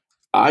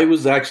 I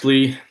was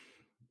actually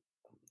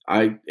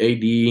AD,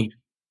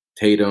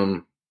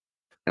 Tatum,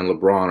 and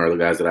LeBron are the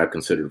guys that I've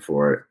considered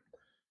for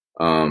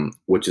it,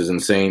 which is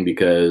insane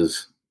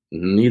because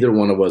neither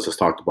one of us has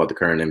talked about the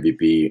current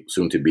MVP,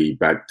 soon to be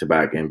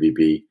back-to-back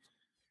MVP,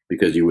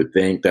 because you would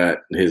think that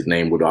his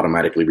name would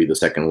automatically be the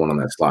second one on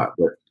that slot.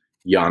 But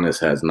Giannis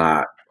has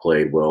not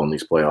played well in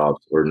these playoffs,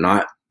 or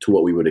not to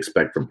what we would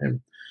expect from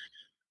him.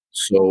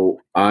 So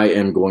I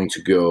am going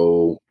to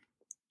go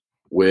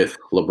with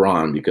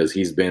LeBron because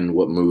he's been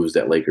what moves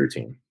that Laker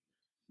team.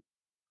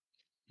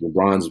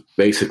 LeBron's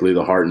basically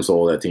the heart and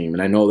soul of that team.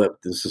 And I know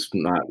that this is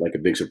not like a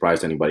big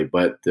surprise to anybody,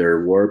 but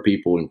there were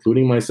people,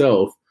 including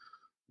myself,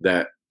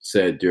 that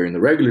said during the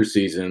regular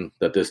season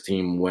that this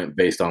team went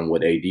based on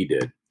what AD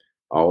did.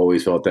 I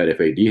always felt that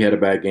if AD had a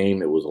bad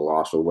game, it was a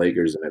loss for the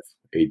Lakers. And if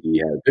AD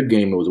had a good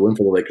game, it was a win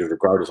for the Lakers,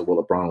 regardless of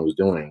what LeBron was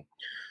doing.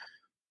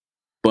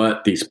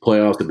 But these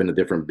playoffs have been a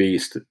different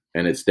beast,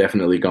 and it's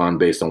definitely gone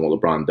based on what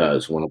LeBron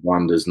does. When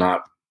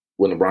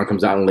LeBron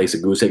comes out and lays a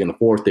goose egg in the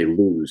fourth, they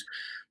lose.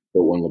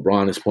 But when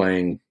LeBron is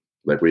playing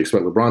like we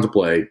expect LeBron to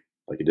play,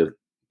 like he did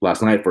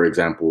last night, for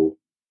example,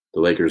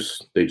 the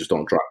Lakers, they just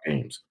don't drop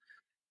games.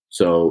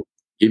 So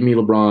give me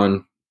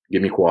LeBron,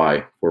 give me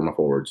Kawhi for my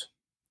forwards.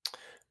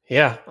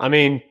 Yeah, I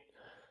mean,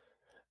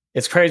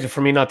 it's crazy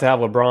for me not to have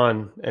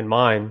LeBron in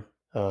mine,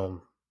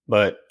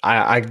 but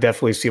I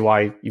definitely see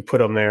why you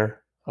put him there.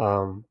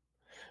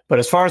 But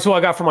as far as who I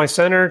got for my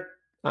center,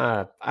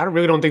 I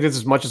really don't think this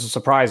is much as a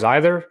surprise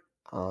either.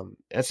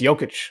 That's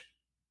Jokic,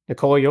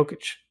 Nikola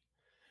Jokic.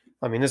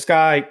 I mean, this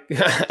guy,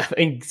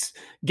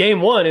 game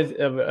one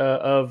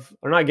or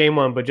not game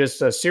one, but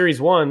just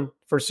series one,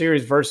 first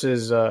series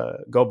versus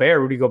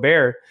Rudy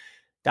Gobert.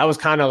 That was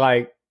kind of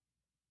like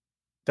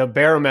the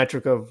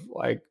barometric of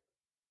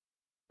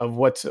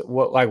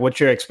what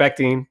you're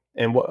expecting,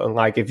 and what,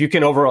 like, if you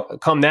can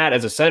overcome that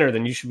as a center,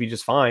 then you should be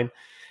just fine.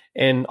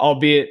 And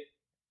albeit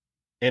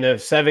in a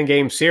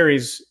 7-game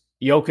series,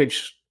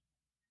 Jokic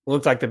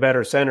looked like the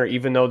better center,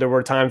 even though there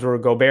were times where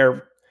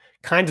Gobert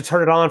kind of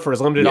turned it on for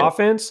his limited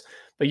offense.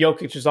 But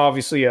Jokic is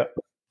obviously a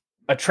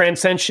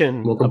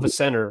transcension of a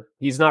center.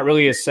 He's not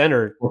really a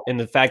center in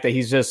the fact that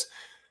he's just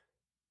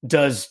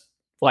does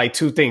like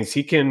two things.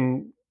 He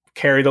can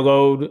carry the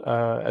load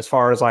as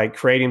far as like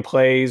creating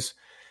plays.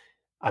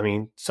 I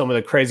mean, some of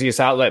the craziest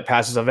outlet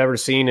passes I've ever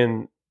seen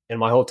in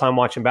my whole time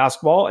watching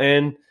basketball.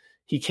 And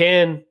he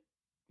can,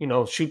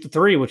 shoot the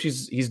three, which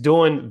he's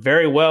doing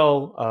very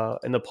well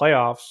in the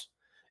playoffs.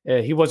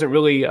 He wasn't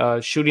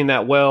really shooting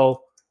that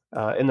well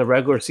in the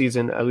regular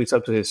season, at least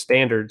up to his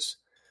standards.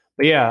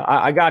 But yeah,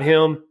 I got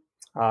him.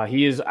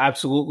 He is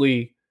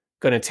absolutely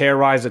going to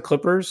terrorize the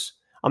Clippers.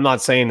 I'm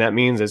not saying that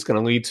means it's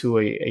going to lead to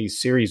a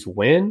series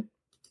win,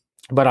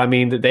 but I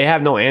mean, they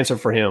have no answer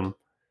for him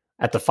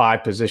at the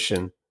 5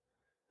 position.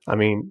 I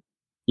mean,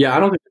 yeah, I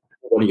don't think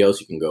there's anybody else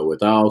you can go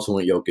with. I also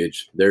want Jokic.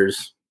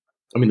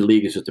 The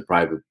league is just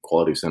deprived of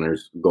quality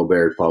centers.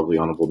 Gobert, probably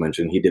honorable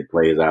mention. He did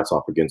play his ass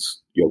off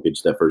against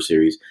Jokic that first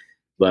series,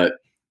 but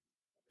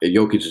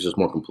Jokic is just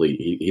more complete.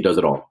 He does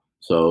it all.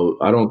 So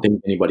I don't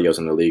think anybody else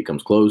in the league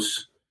comes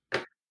close.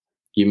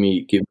 Give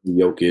me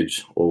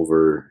Jokic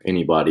over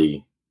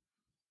anybody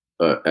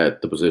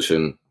at the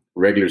position,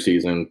 regular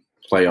season,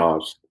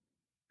 playoffs,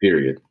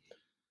 period.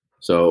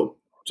 So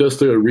just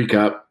to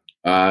recap,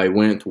 I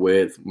went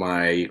with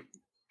my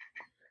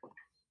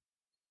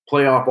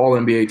playoff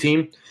All-NBA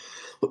team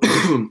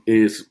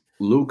is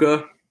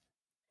Luka,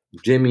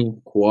 Jimmy,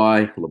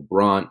 Kawhi,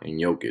 LeBron, and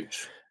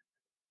Jokic.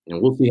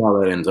 And we'll see how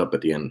that ends up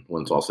at the end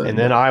when it's all said. And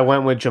then I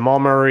went with Jamal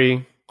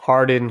Murray,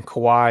 Harden,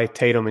 Kawhi,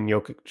 Tatum, and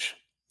Jokic.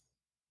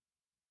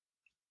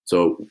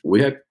 So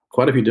we had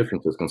quite a few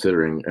differences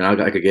considering. And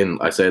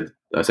I say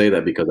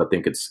that because I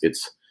think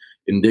it's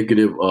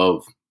indicative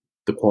of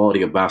the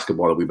quality of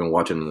basketball that we've been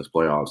watching in this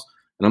playoffs.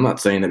 And I'm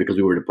not saying that because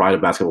we were deprived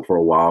of basketball for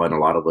a while and a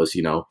lot of us,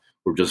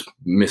 we're just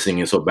missing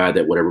it so bad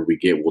that whatever we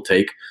get, we'll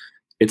take.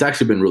 It's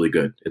actually been really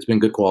good. It's been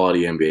good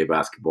quality NBA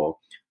basketball.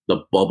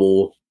 The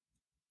bubble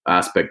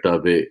aspect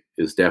of it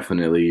is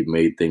definitely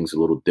made things a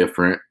little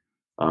different,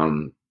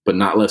 but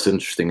not less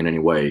interesting in any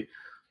way.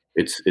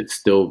 It's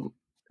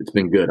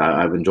been good.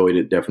 I've enjoyed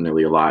it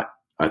definitely a lot.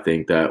 I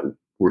think that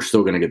we're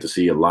still going to get to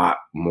see a lot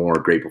more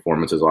great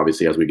performances,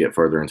 obviously, as we get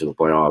further into the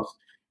playoffs.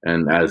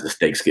 And as the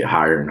stakes get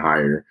higher and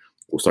higher,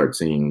 we'll start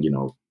seeing,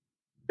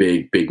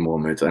 big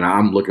moments. And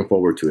I'm looking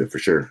forward to it for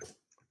sure.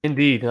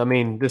 Indeed. I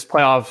mean, this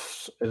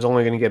playoffs is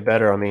only going to get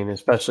better. I mean,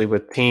 especially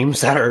with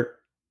teams that are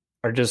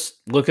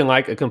just looking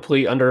like a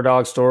complete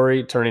underdog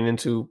story, turning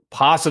into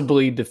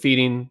possibly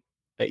defeating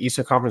an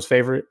Eastern Conference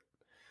favorite.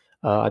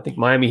 I think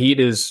Miami Heat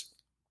is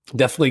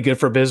definitely good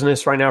for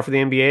business right now for the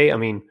NBA. I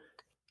mean,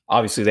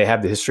 obviously they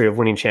have the history of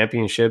winning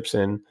championships,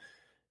 and,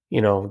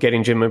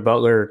 getting Jimmy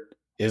Butler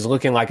is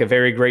looking like a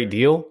very great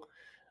deal.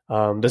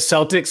 The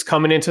Celtics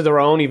coming into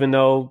their own, even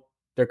though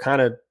they're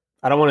kind of,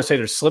 I don't want to say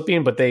they're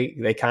slipping, but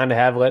they kind of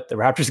have let the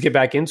Raptors get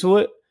back into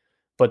it.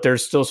 But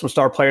there's still some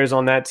star players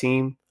on that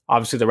team.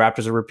 Obviously, the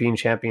Raptors are repeating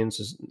champions.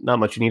 There's not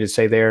much you need to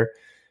say there.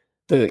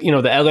 The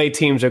LA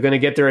teams are going to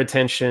get their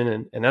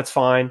attention, and that's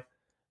fine.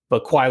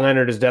 But Kawhi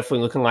Leonard is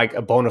definitely looking like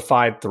a bona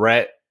fide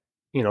threat,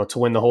 to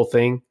win the whole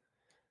thing.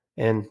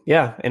 And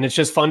yeah, and it's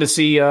just fun to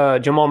see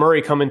Jamal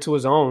Murray come into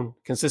his own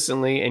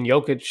consistently, and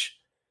Jokic.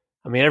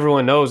 I mean,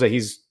 everyone knows that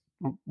he's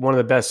one of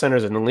the best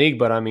centers in the league,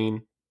 but I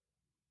mean,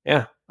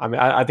 yeah,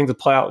 I think the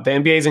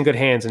NBA is in good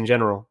hands in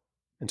general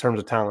in terms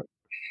of talent.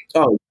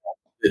 Oh,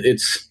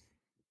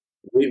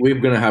 we're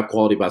going to have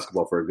quality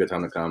basketball for a good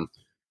time to come.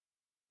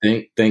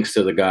 Thanks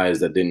to the guys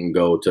that didn't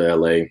go to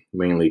LA,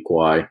 mainly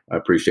Kawhi. I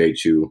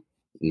appreciate you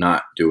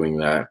not doing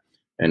that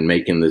and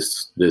making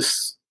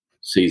this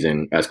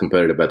season as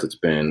competitive as it's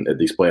been, at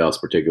these playoffs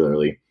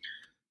particularly.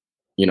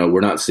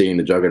 We're not seeing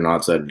the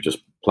juggernauts that are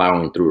just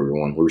plowing through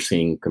everyone. We're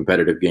seeing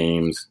competitive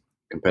games,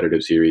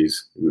 competitive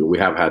series. We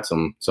have had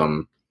some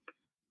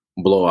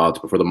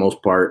blowouts, but for the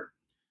most part,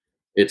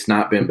 it's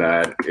not been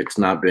bad. It's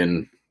not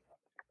been,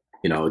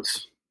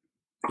 it's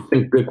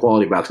been good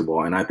quality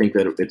basketball. And I think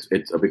that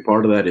it's a big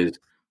part of that is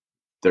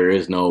there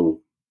is no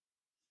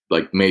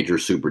like major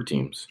super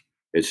teams.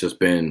 It's just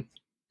been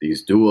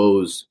these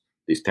duos,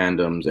 these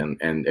tandems, and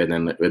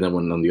then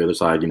when on the other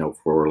side,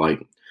 for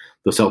like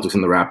the Celtics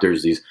and the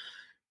Raptors, these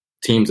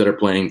teams that are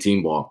playing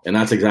team ball. And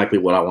that's exactly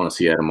what I want to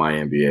see out of my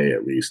NBA,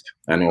 at least.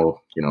 I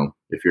know,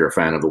 if you're a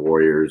fan of the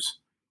Warriors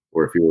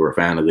or if you were a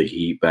fan of the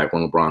Heat back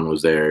when LeBron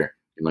was there,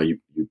 you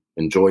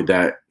enjoyed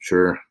that.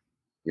 Sure.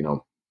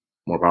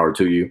 More power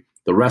to you.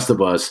 The rest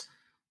of us,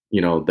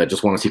 that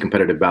just want to see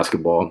competitive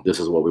basketball,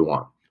 this is what we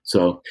want.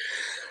 So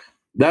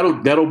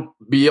that'll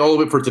be all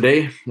of it for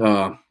today.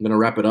 I'm going to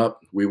wrap it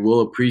up. We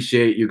will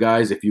appreciate you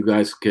guys if you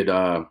guys could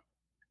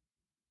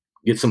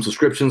get some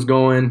subscriptions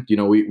going.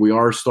 We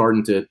are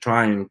starting to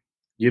try and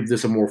give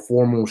this a more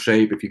formal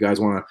shape. If you guys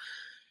want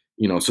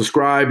to,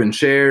 subscribe and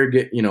share,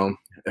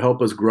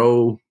 help us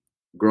grow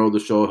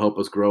the show, help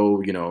us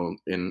grow,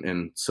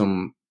 in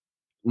some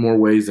more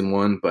ways than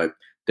one, but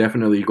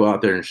definitely go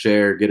out there and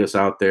share, get us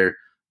out there.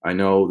 I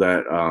know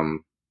that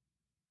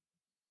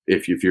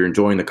if you're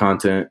enjoying the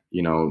content,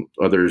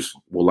 others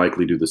will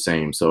likely do the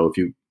same. So if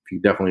you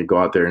definitely go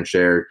out there and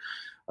share,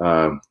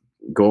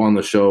 go on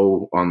the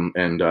show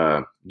and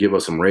give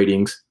us some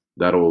ratings.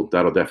 That'll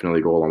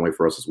definitely go a long way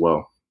for us as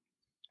well.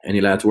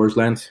 Any last words,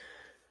 Lance?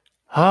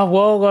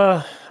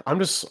 I'm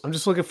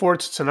just looking forward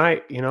to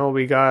tonight.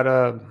 We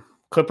got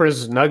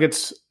Clippers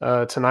Nuggets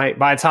tonight.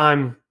 By the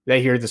time they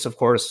hear this, of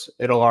course,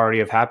 it'll already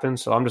have happened.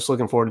 So I'm just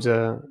looking forward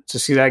to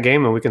see that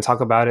game, and we can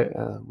talk about it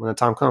when the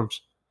time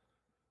comes.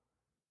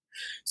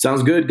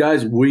 Sounds good,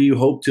 guys. We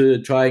hope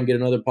to try and get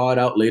another pod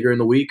out later in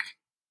the week.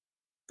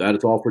 That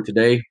is all for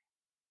today.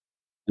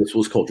 This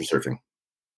was Culture Surfing.